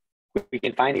zebrafish, we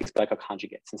can find these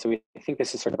glycoconjugates. And so we think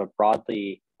this is sort of a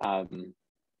broadly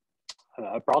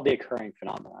occurring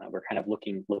phenomenon. We're kind of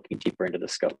looking deeper into the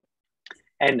scope.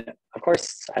 And of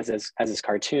course, as is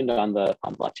cartooned on the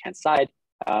left-hand side,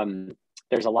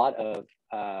 there's a lot of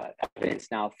evidence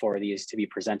now for these to be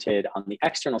presented on the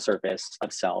external surface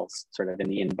of cells, sort of in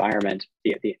the environment,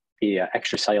 the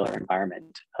extracellular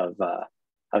environment of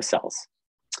cells.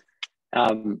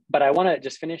 But I want to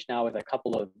just finish now with a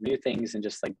couple of new things and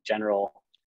just like general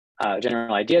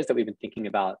ideas that we've been thinking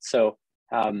about. So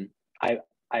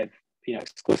I've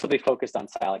exclusively focused on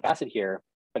sialic acid here,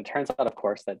 but it turns out, of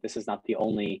course, that this is not the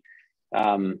only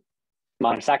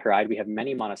monosaccharide. We have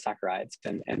many monosaccharides,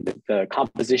 and the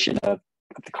composition of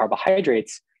the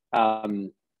carbohydrates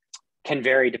can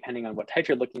vary depending on what type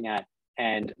you're looking at,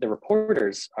 and the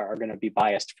reporters are going to be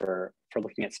biased for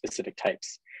looking at specific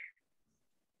types.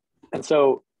 And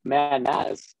so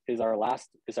MAD-NAS is our last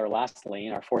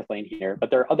lane, our fourth lane here, but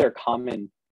there are other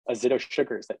common azido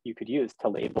sugars that you could use to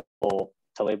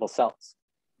label cells.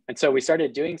 And so we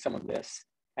started doing some of this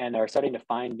and are starting to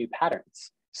find new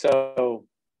patterns. So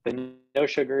the no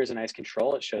sugar is a nice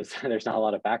control. It shows there's not a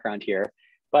lot of background here,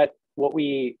 but what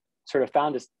we sort of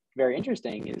found is very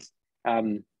interesting is,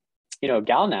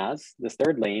 GalNAS, this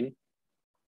third lane,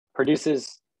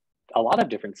 produces a lot of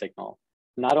different signal.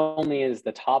 Not only is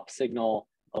the top signal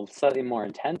slightly more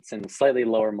intense and slightly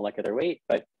lower molecular weight,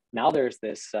 but now there's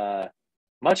this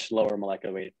much lower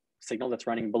molecular weight signal that's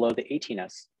running below the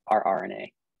 18S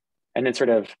rRNA. And then sort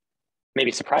of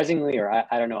maybe surprisingly, or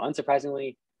I don't know,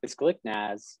 unsurprisingly, this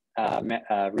GlycNAS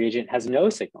reagent has no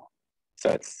signal. So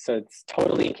it's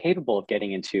totally incapable of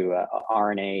getting into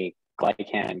RNA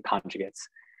glycan conjugates.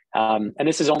 And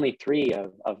this is only three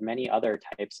of many other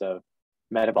types of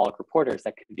metabolic reporters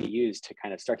that can be used to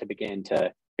kind of start to begin to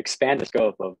expand the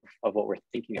scope of what we're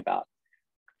thinking about.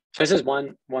 So this is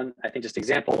one I think, just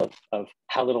example of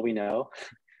how little we know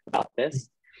about this.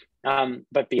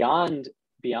 But beyond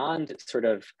sort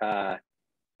of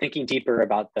thinking deeper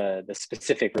about the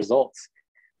specific results,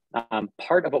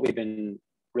 part of what we've been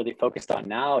really focused on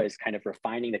now is kind of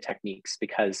refining the techniques,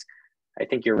 because I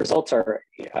think your results are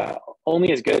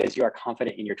only as good as you are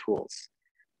confident in your tools.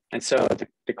 And so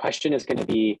the question is going to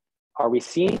be, are we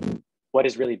seeing what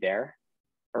is really there,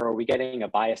 or are we getting a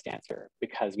biased answer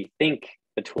because we think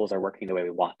the tools are working the way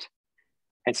we want?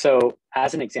 And so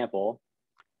as an example,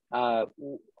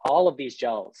 all of these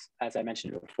gels, as I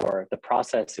mentioned before, the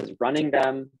process is running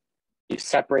them, you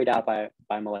separate out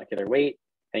by molecular weight,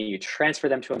 and you transfer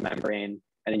them to a membrane,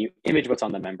 and then you image what's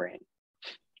on the membrane.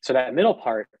 So that middle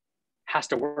part has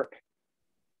to work.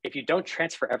 If you don't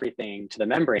transfer everything to the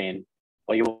membrane,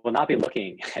 well, you will not be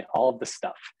looking at all of the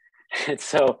stuff. And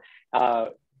so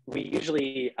we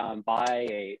usually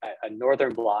buy a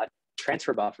northern blot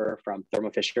transfer buffer from Thermo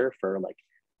Fisher for like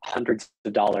hundreds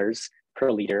of dollars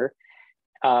per liter.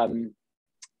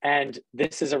 And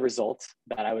this is a result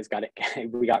that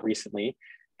we got recently.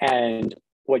 And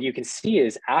what you can see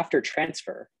is after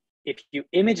transfer, if you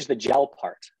image the gel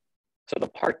part, so the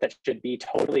part that should be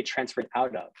totally transferred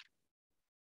out of,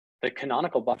 the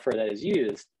canonical buffer that is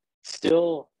used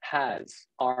still has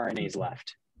RNAs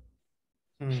left.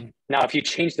 Now, if you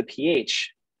change the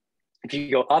pH, if you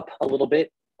go up a little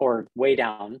bit or way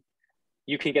down,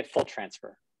 you can get full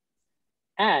transfer.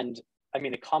 And I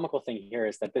mean, the comical thing here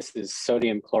is that this is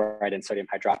sodium chloride and sodium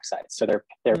hydroxide. So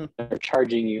they're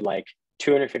charging you like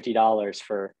 $250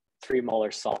 for 3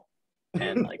 molar salt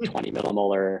and like 20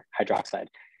 millimolar hydroxide.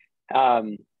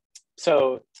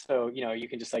 So you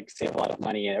can just like save a lot of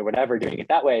money or whatever doing it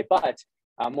that way. But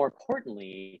more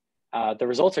importantly, the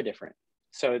results are different.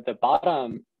 So the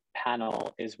bottom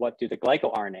panel is what do the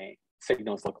glycoRNA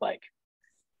signals look like.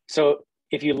 So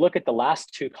if you look at the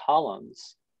last 2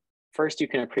 columns, first you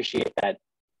can appreciate that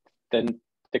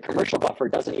the commercial buffer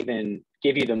doesn't even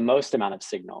give you the most amount of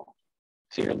signal.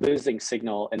 So you're losing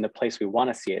signal in the place we want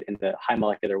to see it, in the high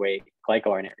molecular weight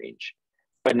glycoRNA range.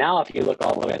 But now if you look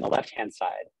all the way on the left-hand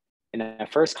side, in the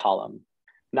first column,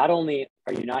 not only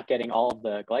are you not getting all of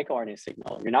the glycoRNA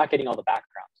signal, you're not getting all the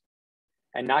background.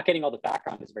 And not getting all the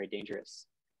background is very dangerous,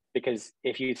 because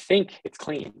if you think it's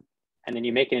clean and then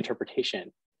you make an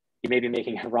interpretation, you may be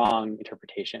making a wrong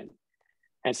interpretation.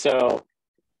 And so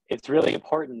it's really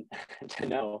important to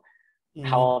know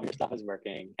how all of your stuff is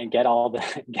working and get all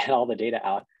the data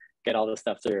out, get all the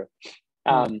stuff through.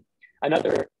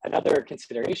 Another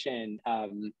consideration,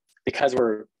 because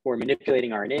we're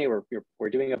manipulating RNA, we're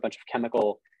doing a bunch of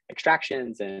chemical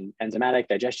extractions and enzymatic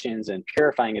digestions and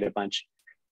purifying it a bunch,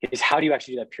 is how do you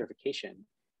actually do that purification?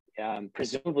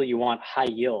 Presumably you want high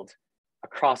yield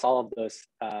across all of those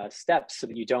steps so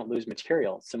that you don't lose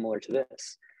material similar to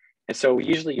this. And so we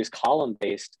usually use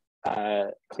column-based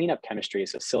cleanup chemistry,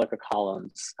 so silica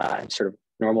columns and sort of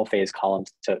normal phase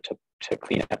columns to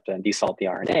clean up and desalt the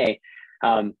RNA.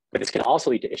 But this can also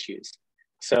lead to issues.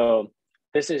 So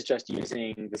this is just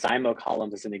using the Zymo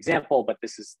columns as an example, but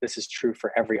this is true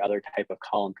for every other type of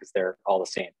column because they're all the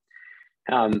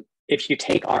same. If you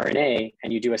take RNA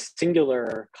and you do a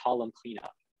singular column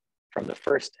cleanup from the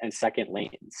first and second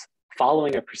lanes,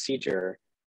 following a procedure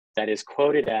that is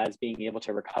quoted as being able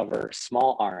to recover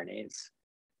small RNAs,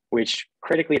 which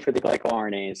critically for the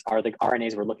glycoRNAs are the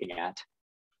RNAs we're looking at,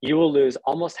 you will lose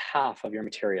almost half of your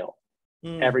material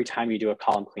every time you do a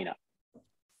column cleanup.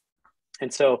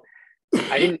 And so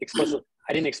I didn't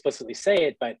explicitly say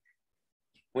it, but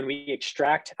when we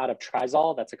extract out of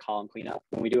trizol, that's a column cleanup.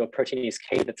 When we do a proteinase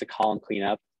K, that's a column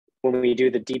cleanup. When we do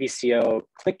the DBCO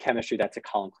click chemistry, that's a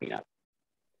column cleanup.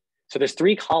 So there's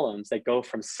 3 columns that go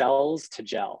from cells to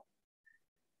gel,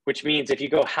 which means if you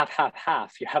go half, half,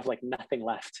 half, you have like nothing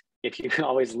left if you can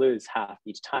always lose half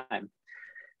each time.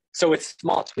 So with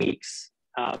small tweaks,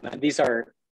 and these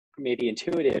are maybe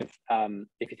intuitive,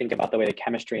 if you think about the way the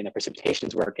chemistry and the precipitation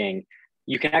is working,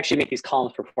 you can actually make these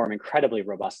columns perform incredibly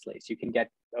robustly. So you can get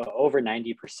over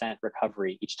 90%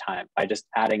 recovery each time by just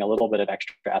adding a little bit of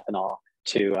extra ethanol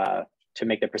to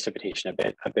make the precipitation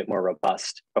a bit more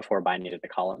robust before binding to the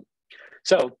column.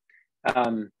 So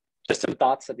just some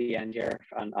thoughts at the end here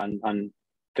on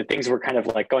the things we're kind of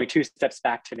like going 2 steps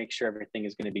back to make sure everything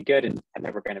is going to be good, and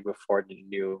then we're going to move forward in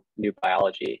new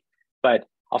biology. But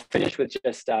I'll finish with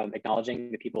just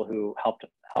acknowledging the people who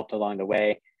helped along the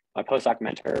way. My postdoc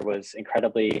mentor was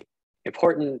incredibly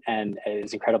important and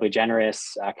is incredibly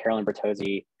generous. Carolyn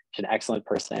Bertozzi, she's an excellent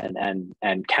person,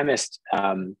 and chemist,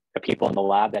 the people in the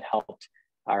lab that helped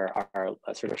are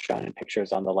sort of shown in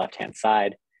pictures on the left-hand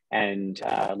side. And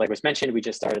like was mentioned, we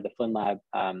just started the Flynn lab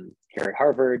here at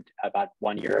Harvard about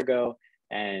 1 year ago,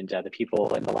 and the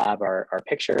people in the lab are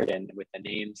pictured and with the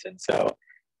names. And so,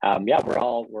 yeah, we're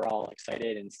all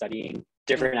excited and studying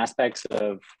different aspects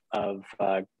of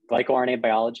glycoRNA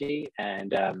biology,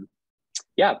 and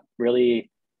yeah, really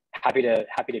happy to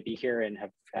be here and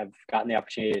have gotten the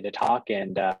opportunity to talk,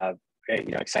 and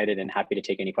excited and happy to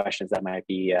take any questions that might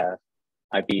have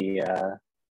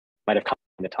come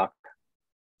in the talk.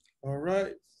 All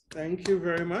right, thank you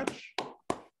very much.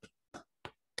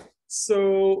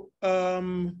 So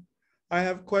I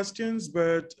have questions,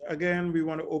 but again, we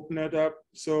want to open it up.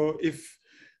 So if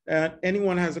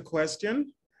anyone has a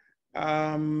question,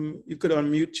 you could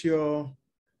unmute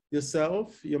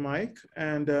yourself, your mic,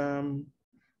 and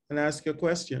ask your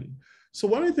question. So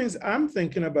one of the things I'm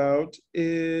thinking about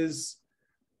is,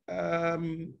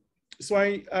 so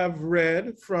I've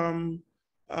read from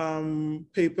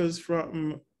papers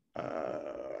from,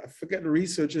 I forget the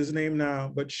researcher's name now,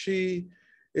 but she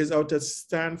is out at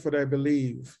Stanford, I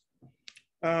believe,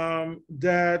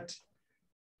 that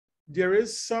there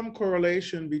is some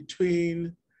correlation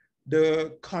between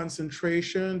the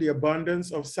concentration, the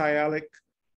abundance of sialic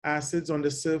acids on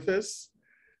the surface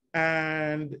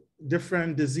and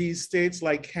different disease states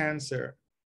like cancer.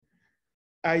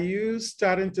 Are you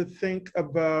starting to think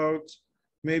about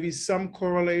maybe some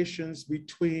correlations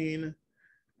between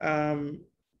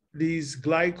these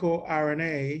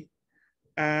glycoRNA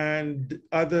and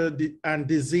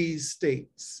disease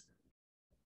states?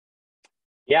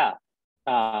 Yeah,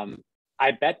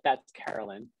 I bet that's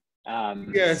Carolyn.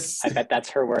 Yes. I bet that's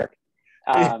her work.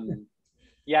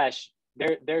 Yeah,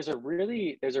 there's a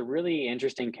really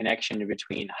interesting connection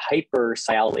between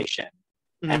hypersialation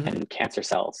and cancer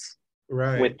cells.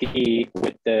 Right. With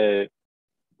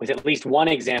at least one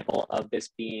example of this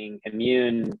being an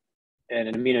immune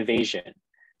evasion.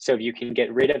 So if you can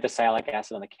get rid of the sialic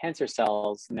acid on the cancer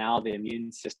cells, now the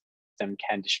immune system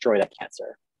can destroy that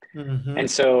cancer. And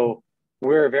so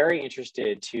we're very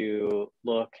interested to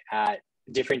look at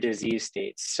different disease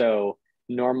states. So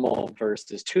normal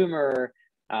versus tumor,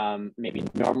 maybe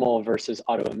normal versus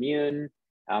autoimmune,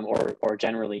 or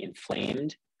generally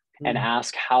inflamed, and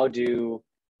ask how do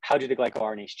the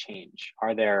glycoRNAs change?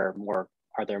 Are there more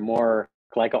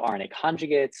glycoRNA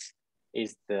conjugates?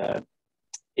 Is the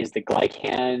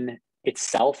glycan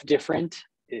itself different?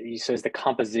 So is the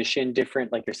composition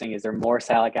different? Like you're saying, is there more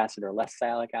sialic acid or less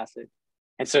sialic acid?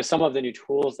 And so some of the new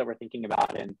tools that we're thinking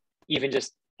about, and even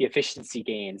just the efficiency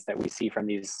gains that we see from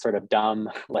these sort of dumb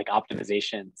like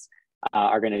optimizations,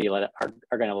 are going to let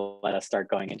us start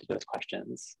going into those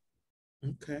questions.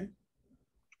 Okay.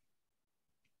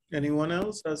 Anyone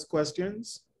else has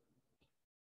questions?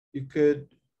 You could,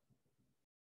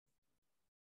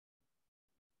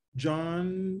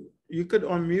 John, you could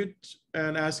unmute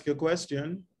and ask your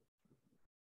question.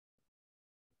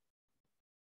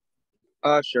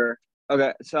 Sure.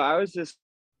 Okay, so I was just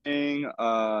saying,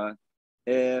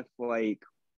 if like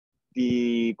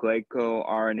the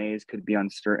glycoRNAs could be on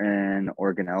certain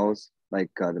organelles,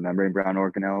 like the membrane bound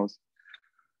organelles,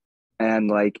 and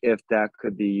like if that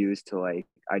could be used to like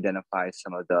identify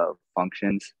some of the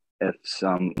functions, if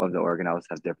some of the organelles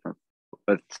have different,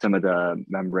 if some of the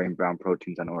membrane bound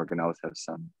proteins on organelles have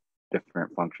some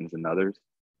different functions than others.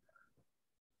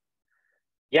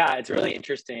 Yeah, it's really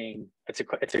interesting. It's a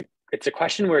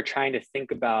question we're trying to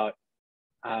think about,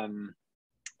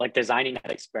 like designing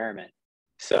that experiment.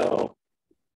 So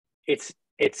it's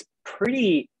a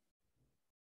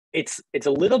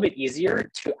little bit easier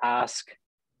to ask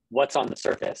what's on the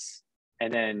surface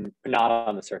and then not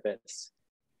on the surface.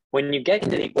 When you get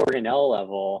into the organelle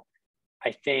level,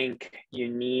 I think you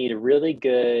need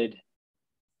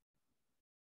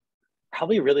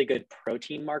probably really good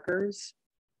protein markers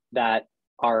that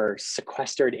are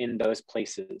sequestered in those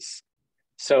places.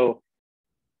 So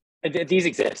these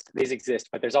exist,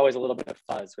 but there's always a little bit of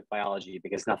fuzz with biology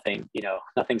because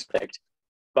nothing's perfect.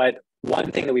 But one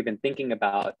thing that we've been thinking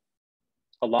about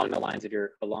along the lines of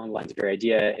your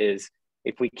idea is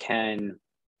if we can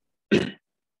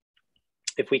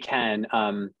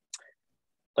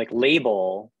like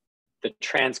label the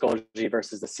trans Golgi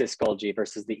versus the cis Golgi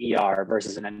versus the ER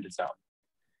versus an endosome,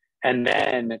 and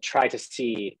then try to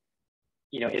see,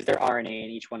 is there RNA in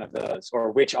each one of those,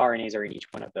 or which RNAs are in each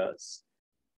one of those?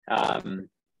 But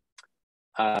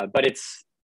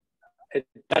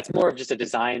that's more of just a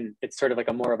design. It's sort of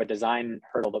like more of a design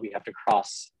hurdle that we have to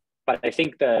cross. But I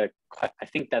think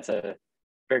that's a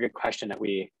very good question that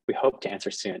we hope to answer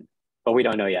soon, but we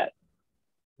don't know yet.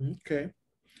 Okay.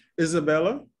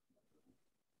 Isabella?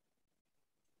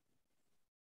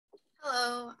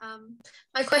 Hello.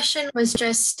 My question was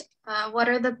just, what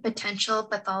are the potential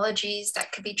pathologies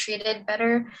that could be treated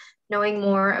better, knowing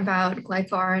more about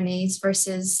glycoRNAs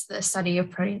versus the study of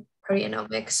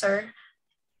proteomics or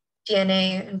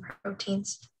DNA and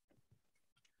proteins?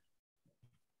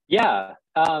 Yeah,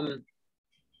 I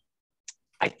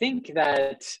think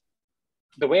that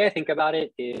the way I think about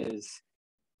it is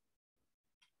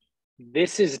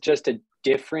this is just a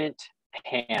different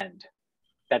hand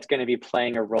that's going to be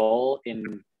playing a role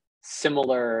in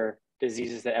similar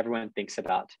diseases that everyone thinks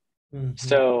about.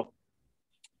 So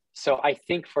I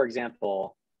think, for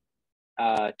example,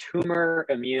 tumor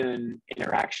immune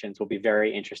interactions will be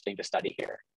very interesting to study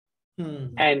here.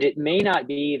 And it may not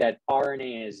be that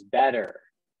RNA is better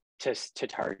to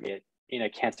target in a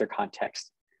cancer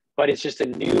context, but it's just a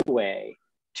new way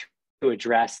to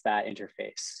address that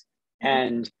interface.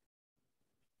 And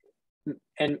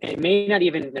it may not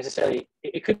even necessarily,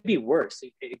 it could be worse.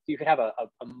 You could have a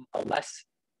less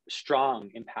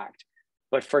strong impact.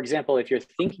 But for example, if you're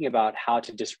thinking about how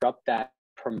to disrupt that,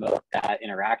 promote that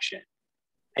interaction,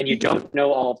 and you don't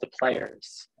know all of the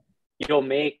players, you'll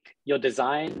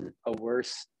design a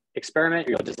worse experiment,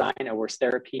 or you'll design a worse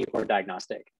therapy or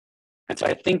diagnostic. And so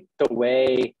I think the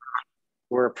way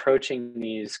we're approaching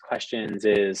these questions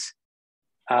is,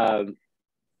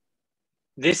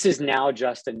 this is now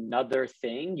just another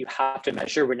thing you have to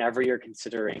measure whenever you're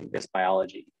considering this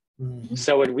biology.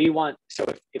 So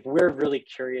if we're really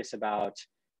curious about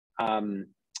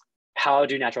how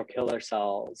do natural killer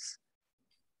cells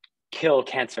kill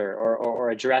cancer or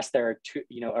address their,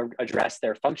 address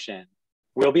their function,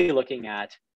 we'll be looking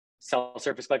at cell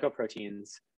surface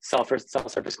glycoproteins, cell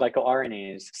surface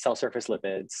glycoRNAs, cell surface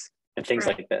lipids, and things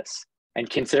like this, and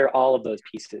consider all of those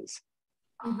pieces.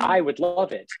 I would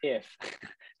love it if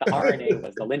the RNA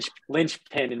was the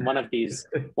linchpin in one of these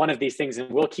things,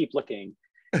 and we'll keep looking.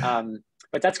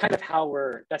 But that's kind of how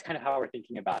we're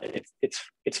thinking about it.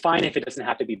 It's fine if it doesn't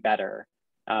have to be better.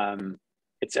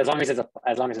 It's as long as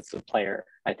it's a player,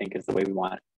 I think, is the way we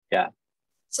want it. Yeah.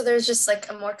 So there's just like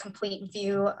a more complete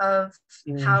view of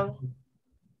how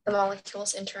the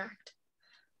molecules interact.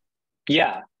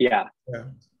 Yeah.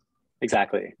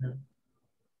 Exactly. Yeah.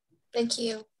 Thank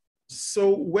you.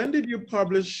 So when did you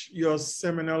publish your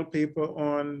seminal paper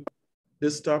on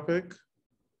this topic?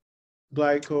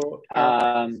 Glyco.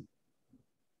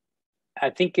 I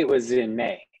think it was in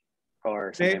May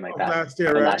or something like that. Last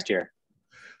year, right? Last year.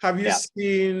 Have you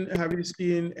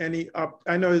seen any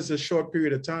I know it's a short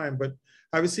period of time, but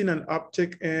have you seen an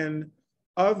uptick in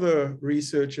other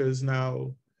researchers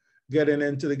now getting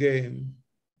into the game?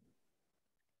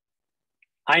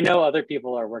 I know other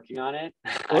people are working on it.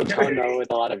 I don't know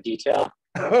with a lot of detail.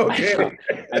 Okay.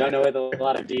 I don't know with a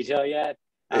lot of detail yet.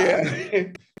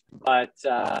 But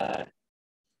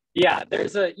yeah,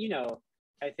 there's I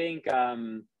think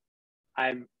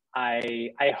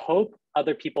I hope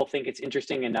other people think it's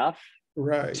interesting enough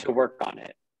to work on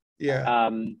it. Yeah.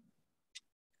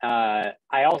 I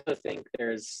also think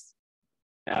there's,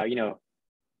 in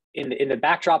the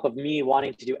backdrop of me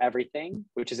wanting to do everything,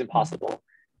 which is impossible,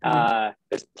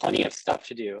 there's plenty of stuff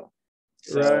to do.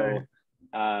 So,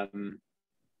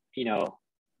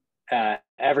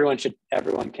 everyone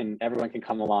can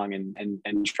come along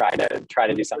and try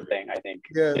to do something, I think.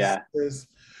 Yes.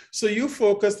 So you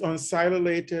focused on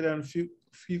silylated and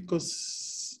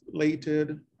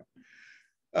fucosylated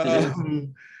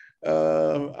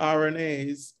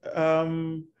RNAs.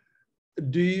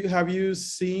 Have you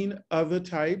seen other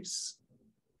types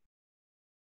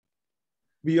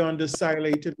beyond the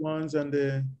silylated ones and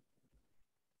the?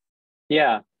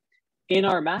 Yeah. In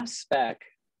our mass spec,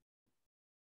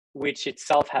 which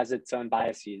itself has its own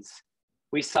biases,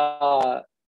 we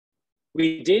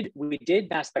did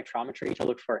mass spectrometry to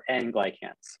look for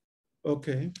N-glycans.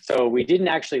 Okay. So we didn't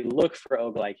actually look for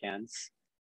O-glycans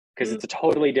because it's a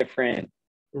totally different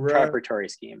preparatory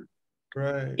scheme.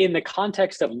 Right. In the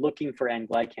context of looking for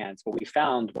N-glycans, what we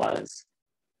found was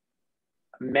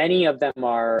many of them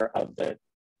are of the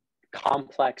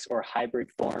complex or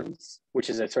hybrid forms, which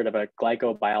is a sort of a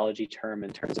glycobiology term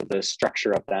in terms of the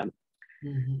structure of them.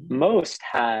 Most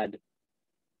had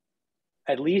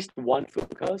at least one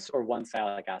fucose or one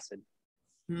sialic acid.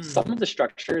 Some of the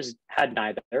structures had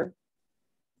neither,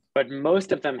 but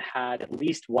most of them had at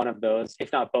least one of those,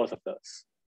 if not both of those.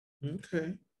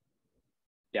 Okay.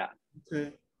 Yeah.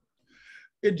 Okay.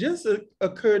 It just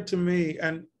occurred to me,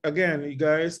 and again, you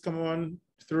guys come on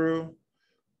through,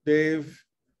 Dave,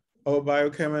 our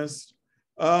biochemist.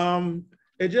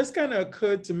 It just kind of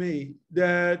occurred to me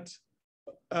that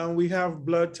we have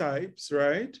blood types,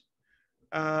 right?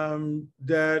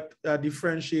 That are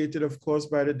differentiated, of course,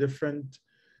 by the different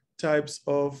types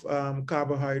of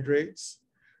carbohydrates.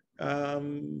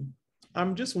 I'm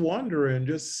just wondering,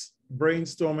 just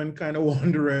brainstorming, kind of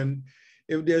wondering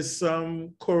if there's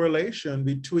some correlation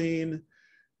between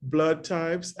blood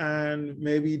types and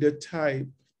maybe the type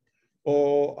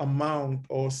or amount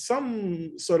or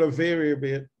some sort of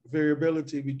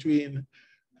variability between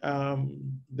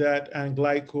that and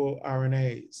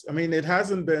glycoRNAs. I mean, it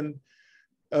hasn't been,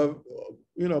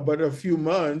 but a few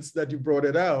months that you brought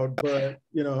it out, but,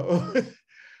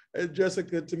 it just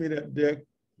occurred to me that there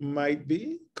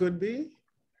could be.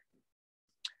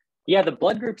 Yeah, the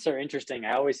blood groups are interesting.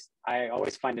 I always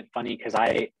find it funny because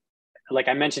like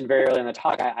I mentioned very early in the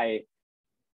talk, I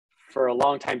for a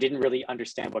long time didn't really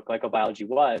understand what glycobiology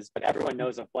was, but everyone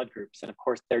knows of blood groups, and of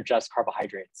course they're just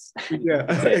carbohydrates. Yeah,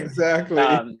 exactly.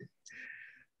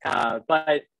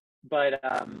 But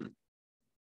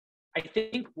I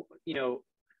think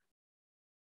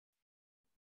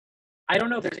I don't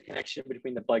know if there's a connection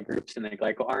between the blood groups and the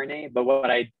glycoRNA, but what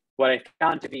I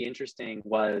found to be interesting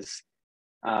was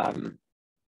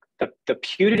the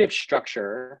putative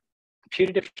structures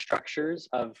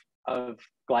of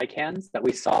glycans that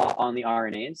we saw on the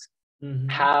RNAs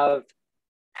have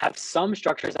some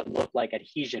structures that look like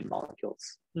adhesion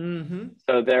molecules.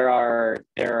 So there are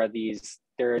these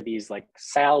like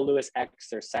Sal Lewis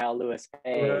X or Sal Lewis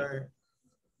A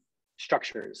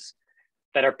structures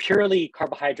that are purely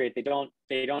carbohydrate. They don't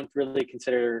really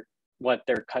consider what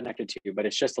they're connected to, but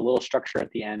it's just a little structure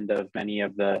at the end of many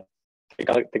of the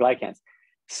glycans.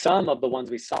 some of the ones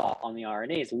we saw on the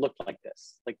RNAs looked like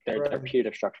this, like they're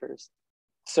putative structures.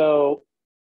 So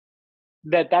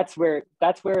that's why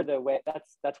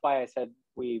I said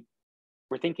we're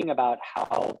thinking about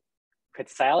how could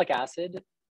sialic acid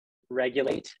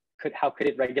regulate, how could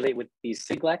it regulate with these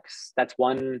siglecs? That's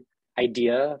one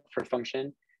idea for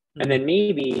function. And then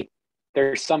maybe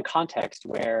there's some context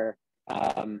where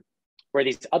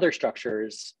these other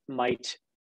structures might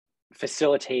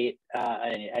facilitate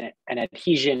an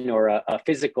adhesion or a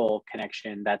physical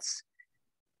connection that's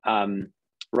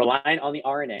reliant on the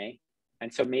RNA.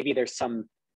 And so maybe there's some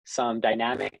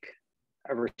dynamic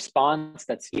response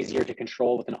that's easier to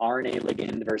control with an RNA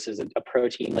ligand versus a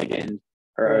protein ligand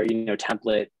or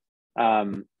template.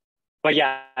 But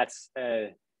yeah, it's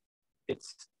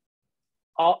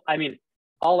all. I mean,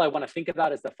 all I want to think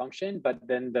about is the function, but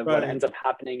then what ends up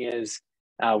happening is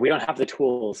we don't have the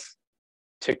tools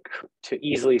to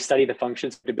easily study the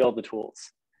functions to build the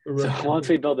tools. Right. So once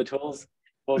we build the tools,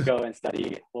 we'll go and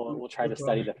study. We'll try to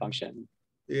study the function.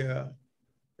 Yeah.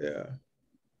 Okay.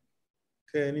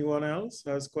 Anyone else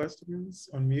has questions?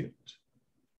 Unmute.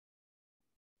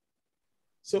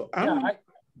 So I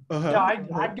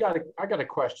got a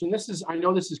question. I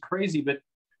know this is crazy, but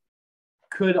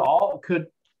could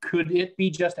it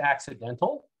be just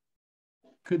accidental?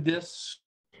 Could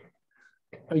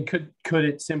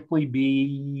it simply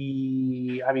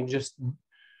be, just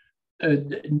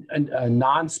a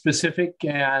non-specific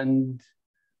and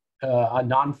a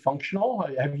non-functional?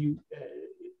 Have you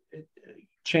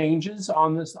changes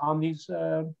on these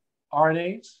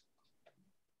RNAs?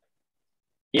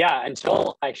 Yeah,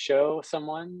 until I show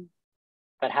someone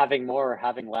that having more or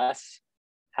having less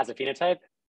has a phenotype,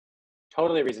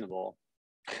 totally reasonable.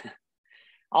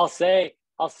 I'll say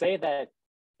that,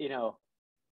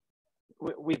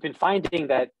 we've been finding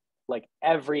that like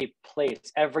every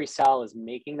cell is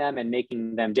making them and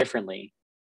making them differently,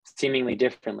 seemingly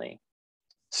differently.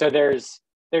 So there's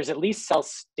at least cell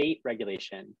state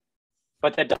regulation,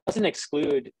 but that doesn't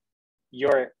exclude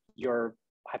your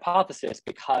hypothesis,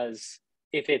 because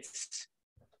if it's,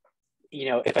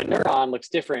 if a neuron looks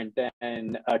different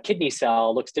than a kidney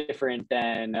cell, looks different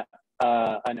than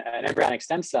an embryonic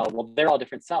stem cell, well, they're all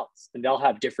different cells and they'll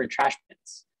have different trash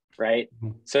bins, right?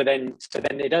 Mm-hmm. So then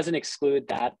it doesn't exclude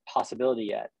that possibility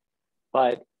yet.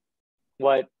 But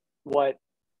what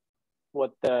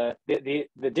the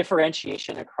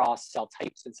differentiation across cell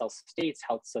types and cell states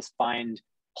helps us find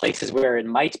places where it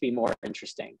might be more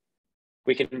interesting.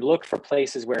 We can look for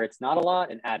places where it's not a lot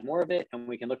and add more of it, and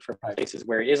we can look for places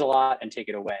where it is a lot and take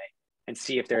it away and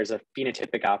see if there's a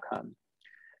phenotypic outcome.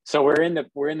 So we're in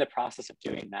the process of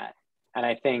doing that, and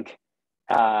I think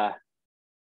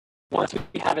once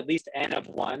we have at least n of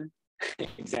one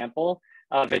example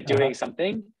of it doing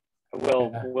something,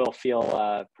 we'll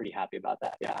feel pretty happy about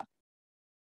that. Yeah.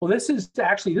 Well, this is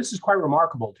quite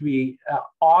remarkable to be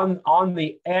on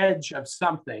the edge of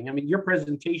something. I mean, your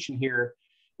presentation here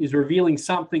is revealing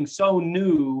something so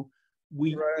new,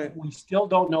 we still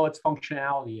don't know its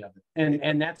functionality of it.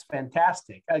 And that's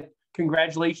fantastic.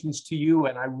 Congratulations to you,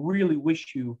 and I really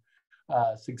wish you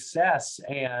success.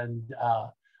 And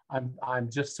I'm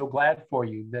just so glad for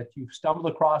you that you've stumbled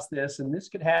across this, and this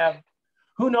could have,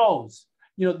 who knows,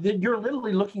 you're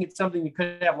literally looking at something that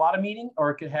could have a lot of meaning, or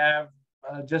it could have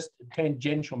just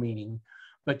tangential meaning,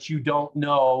 but you don't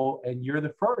know, and you're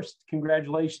the first.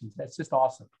 Congratulations. That's just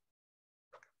awesome.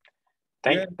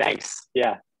 Thanks.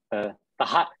 Yeah. The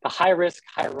high risk,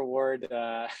 high reward.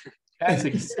 That's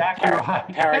exactly right.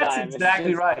 Paradigm. That's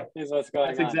exactly right. Is what's going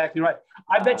on. That's exactly right.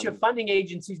 I bet you funding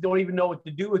agencies don't even know what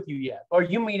to do with you yet, or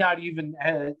you may not even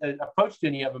approached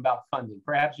any of them about funding.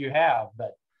 Perhaps you have,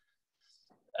 but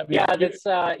I mean, yeah, that's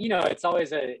it's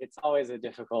always a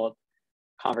difficult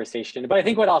conversation. But I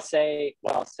think what I'll say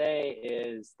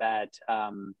is that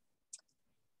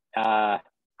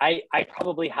I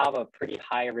probably have a pretty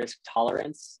high risk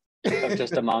tolerance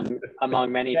just among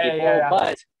many people.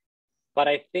 Yeah. But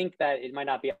I think that it might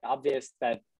not be obvious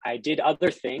that I did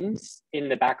other things in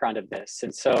the background of this.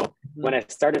 And so when I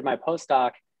started my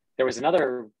postdoc, there was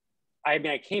another. I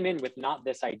mean, I came in with not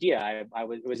this idea.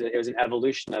 It was an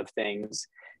evolution of things,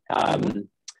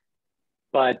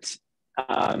 but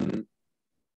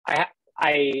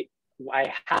I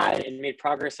had and made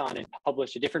progress on and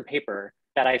published a different paper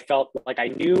that I felt like I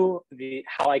knew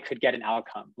how I could get an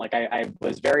outcome. Like I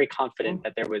was very confident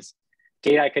that there was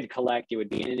data I could collect. It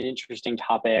would be an interesting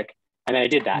topic, and I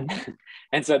did that.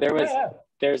 And so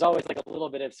there's always like a little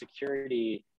bit of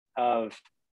security of,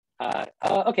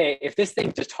 okay, if this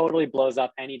thing just totally blows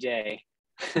up any day,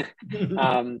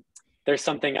 there's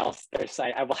something else.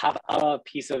 I will have a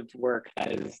piece of work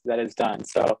that is done.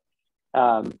 So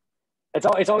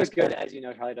It's always good, as you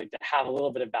know, Charlie, like to have a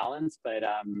little bit of balance, but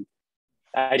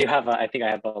I do have I think I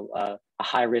have a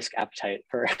high risk appetite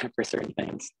for for certain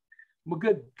things. Well,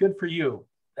 good for you.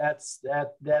 That's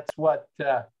what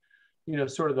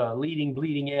sort of the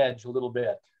bleeding edge a little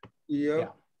bit. Yep. Yeah.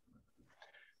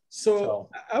 So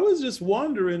I was just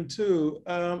wondering too,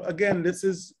 again, this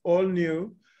is all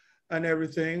new and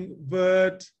everything,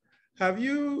 but have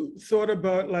you thought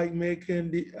about like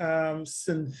making the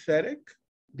synthetic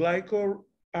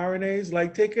glycoRNAs,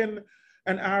 like taking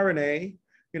an RNA,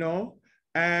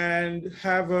 and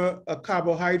have a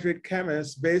carbohydrate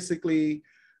chemist basically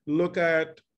look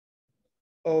at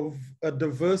of a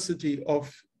diversity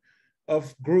of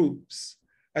groups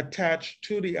attached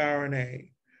to the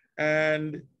RNA.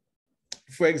 And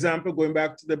for example, going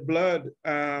back to the blood,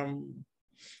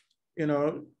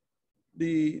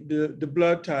 the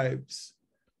blood types,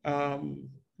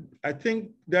 I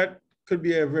think that could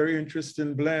be a very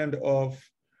interesting blend of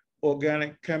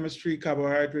organic chemistry,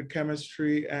 carbohydrate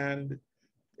chemistry, and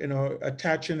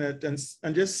attaching it and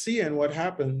just seeing what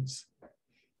happens.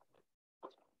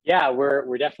 Yeah,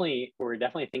 we're definitely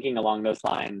thinking along those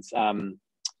lines. The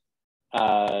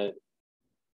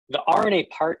RNA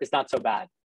part is not so bad.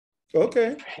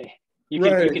 Okay. You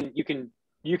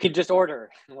can just order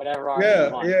whatever RNA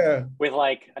you want with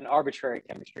like an arbitrary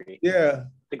chemistry. Yeah.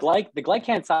 The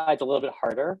glycan side's a little bit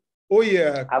harder. Oh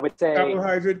yeah. I would say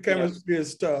carbohydrate chemistry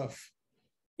is tough.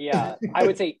 Yeah, I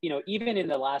would say even in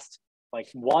the last like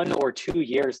 1 or 2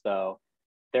 years though,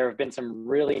 there have been some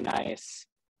really nice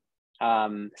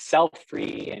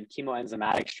cell-free and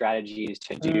chemoenzymatic strategies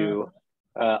to do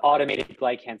automated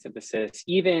glycan synthesis,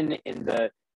 even in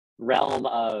the realm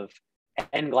of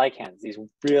N-glycans, these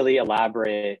really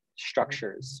elaborate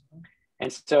structures.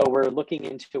 And so we're looking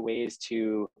into ways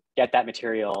to get that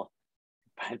material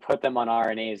and put them on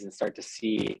RNAs and start to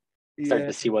see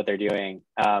what they're doing.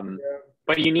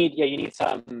 But you need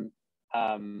some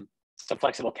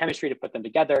flexible chemistry to put them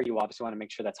together. You obviously want to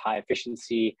make sure that's high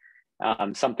efficiency.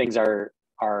 Some things are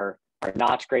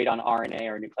not great on RNA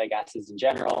or nucleic acids in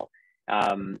general.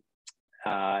 And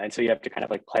so you have to kind of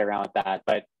like play around with that.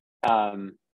 But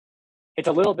it's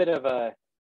a little bit of a,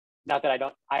 not that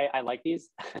I like these,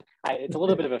 it's a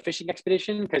little bit of a fishing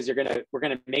expedition, because we're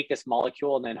gonna make this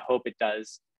molecule and then hope it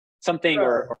does something,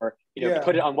 or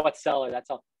put it on what cell or that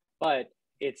cell. But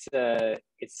it's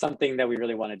something that we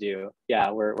really want to do.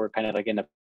 Yeah, we're kind of like in the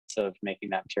process of making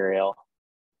that material.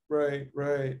 Right.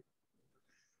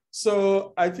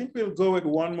 So I think we'll go with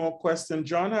one more question.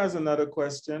 John has another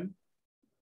question.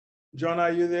 John,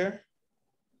 are you there?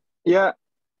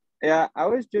 Yeah, I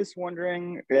was just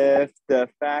wondering if the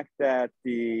fact that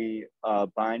the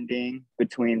binding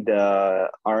between the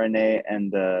RNA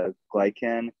and the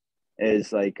glycan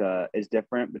is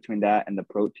different between that and the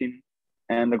protein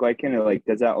and the glycan. Like,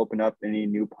 does that open up any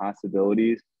new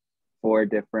possibilities for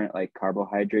different like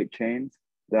carbohydrate chains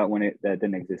that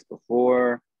didn't exist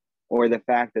before? Or the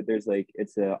fact that there's like,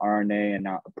 it's a RNA and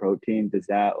not a protein, does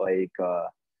that like,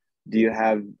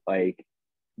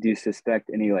 do you suspect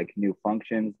any like new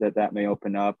functions that may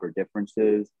open up, or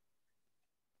differences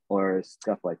or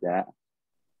stuff like that?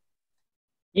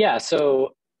 Yeah,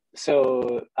 so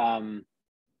the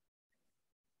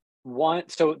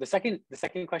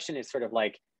second question is sort of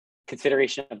like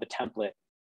consideration of the template.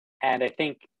 And I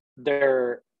think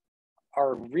there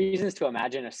are reasons to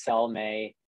imagine a cell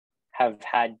may have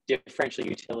had differential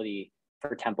utility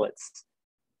for templates.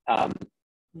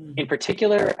 In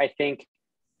particular, I think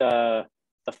the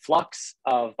flux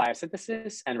of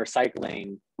biosynthesis and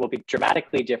recycling will be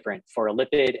dramatically different for a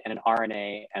lipid and an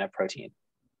RNA and a protein.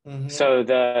 So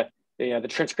the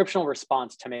transcriptional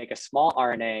response to make a small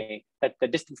RNA, that the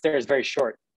distance there is very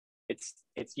short. It's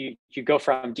you go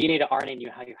from DNA to RNA and you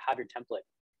have your template.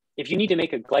 If you need to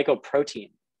make a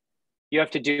glycoprotein, you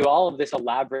have to do all of this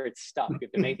elaborate stuff. You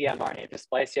have to make the mRNA, you have to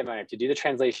splice the mRNA, you have to do the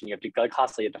translation, you have to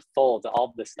glycosylate, you have to fold, all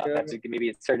of this stuff. You have to maybe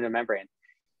insert in a membrane.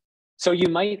 So you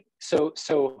might, so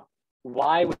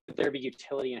why would there be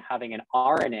utility in having an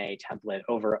RNA template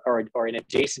or in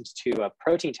adjacent to a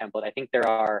protein template? I think there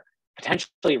are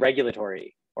potentially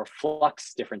regulatory or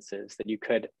flux differences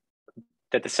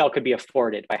that the cell could be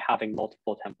afforded by having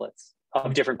multiple templates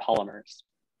of different polymers.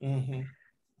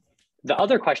 The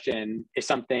other question is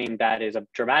something that is of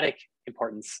dramatic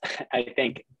importance, I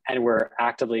think, and we're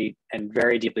actively and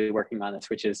very deeply working on this,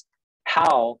 which is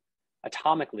how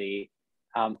atomically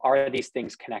are these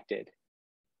things connected?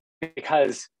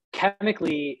 Because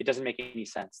chemically, it doesn't make any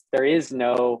sense. There is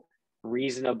no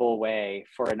reasonable way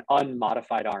for an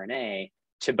unmodified RNA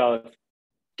to both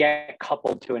get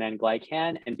coupled to an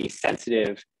N-glycan and be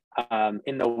sensitive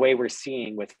in the way we're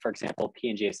seeing with, for example,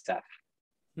 PNGSF.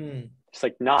 It's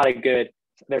like not a good,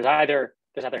 there's either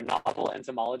novel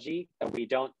enzymology that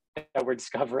we're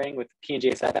discovering with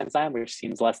PNGSF enzyme, which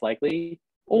seems less likely,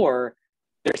 or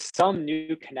there's some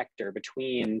new connector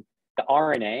between the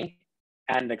RNA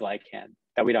and the glycan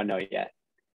that we don't know yet.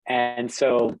 And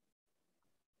so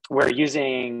we're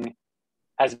using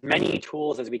as many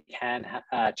tools as we can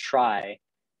try,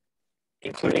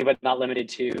 including but not limited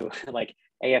to like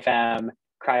AFM,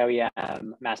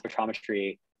 cryo-EM, mass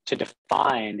spectrometry, to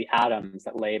define the atoms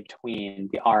that lay between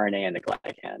the RNA and the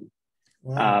glycan.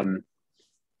 Wow.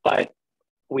 But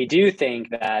we do think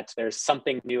that there's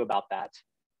something new about that.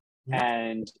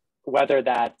 And whether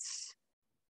that's,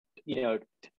 new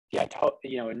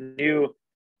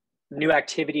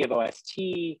activity of OST,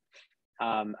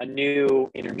 a new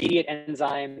intermediate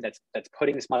enzyme that's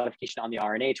putting this modification on the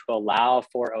RNA to allow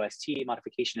for OST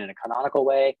modification in a canonical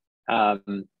way.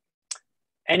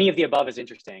 Any of the above is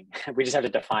interesting. We just have to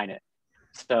define it.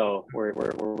 So we're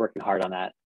working hard on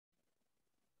that.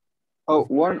 Oh,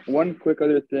 one quick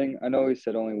other thing. I know we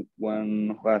said only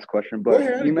one last question,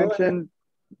 but you mentioned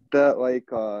that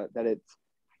that it's,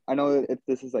 I know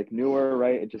this is like newer,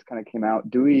 right? It just kind of came out.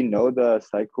 Do we know the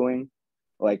cycling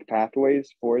pathways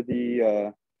for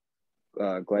the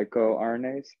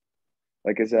glycoRNAs?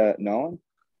 Is that known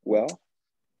well?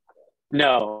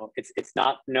 No, it's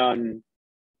not known.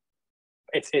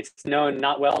 It's known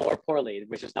not well or poorly,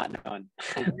 which is not known.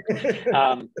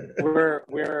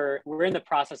 We're in the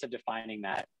process of defining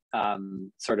that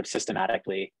sort of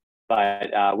systematically,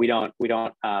 but we don't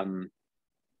know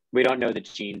the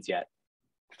genes yet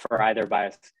for either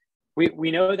bias.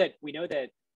 We know that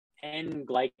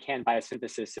N-glycan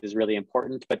biosynthesis is really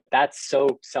important, but that's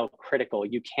so cell critical.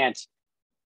 It's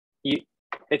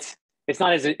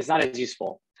not as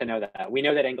useful to know that. We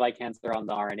know that N-glycans are on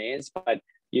the RNAs, but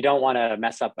you don't want to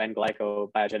mess up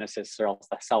N-glycobiogenesis or else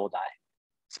the cell will die.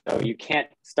 So you can't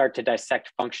start to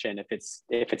dissect function if it's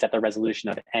at the resolution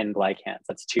of N-glycans.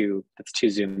 That's too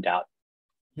zoomed out.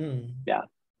 Yeah.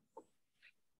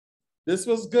 This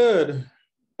was good.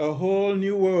 A whole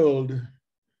new world.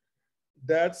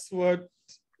 That's what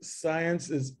science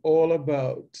is all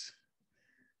about.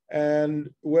 And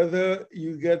whether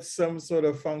you get some sort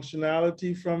of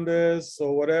functionality from this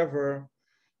or whatever,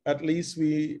 at least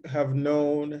we have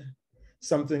known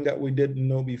something that we didn't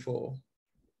know before.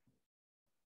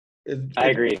 I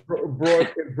agree.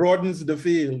 It broadens the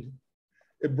field.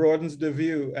 It broadens the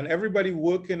view. And everybody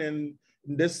working in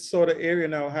this sort of area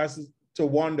now has to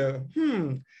wonder,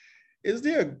 is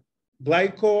there a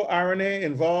glycoRNA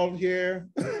involved here?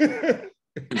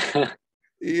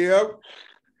 Yep.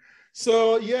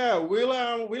 So yeah,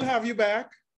 we'll have you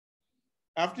back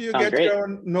after you get your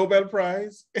Nobel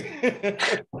Prize.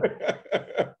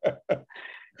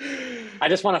 I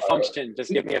just want a function.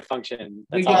 Just give me a function.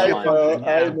 That's all I want.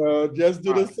 I know. Just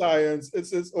do the science.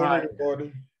 It's only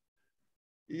important.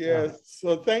 Yes.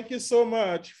 So thank you so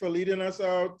much for leading us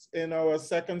out in our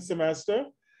second semester.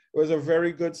 It was a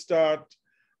very good start,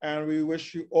 and we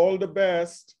wish you all the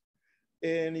best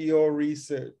in your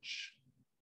research.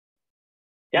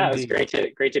 Yeah, it was great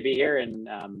to be here, and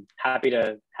happy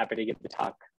to give the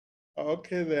talk.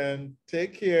 Okay, then.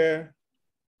 Take care.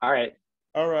 All right.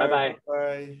 All right. Bye-bye.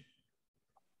 Bye.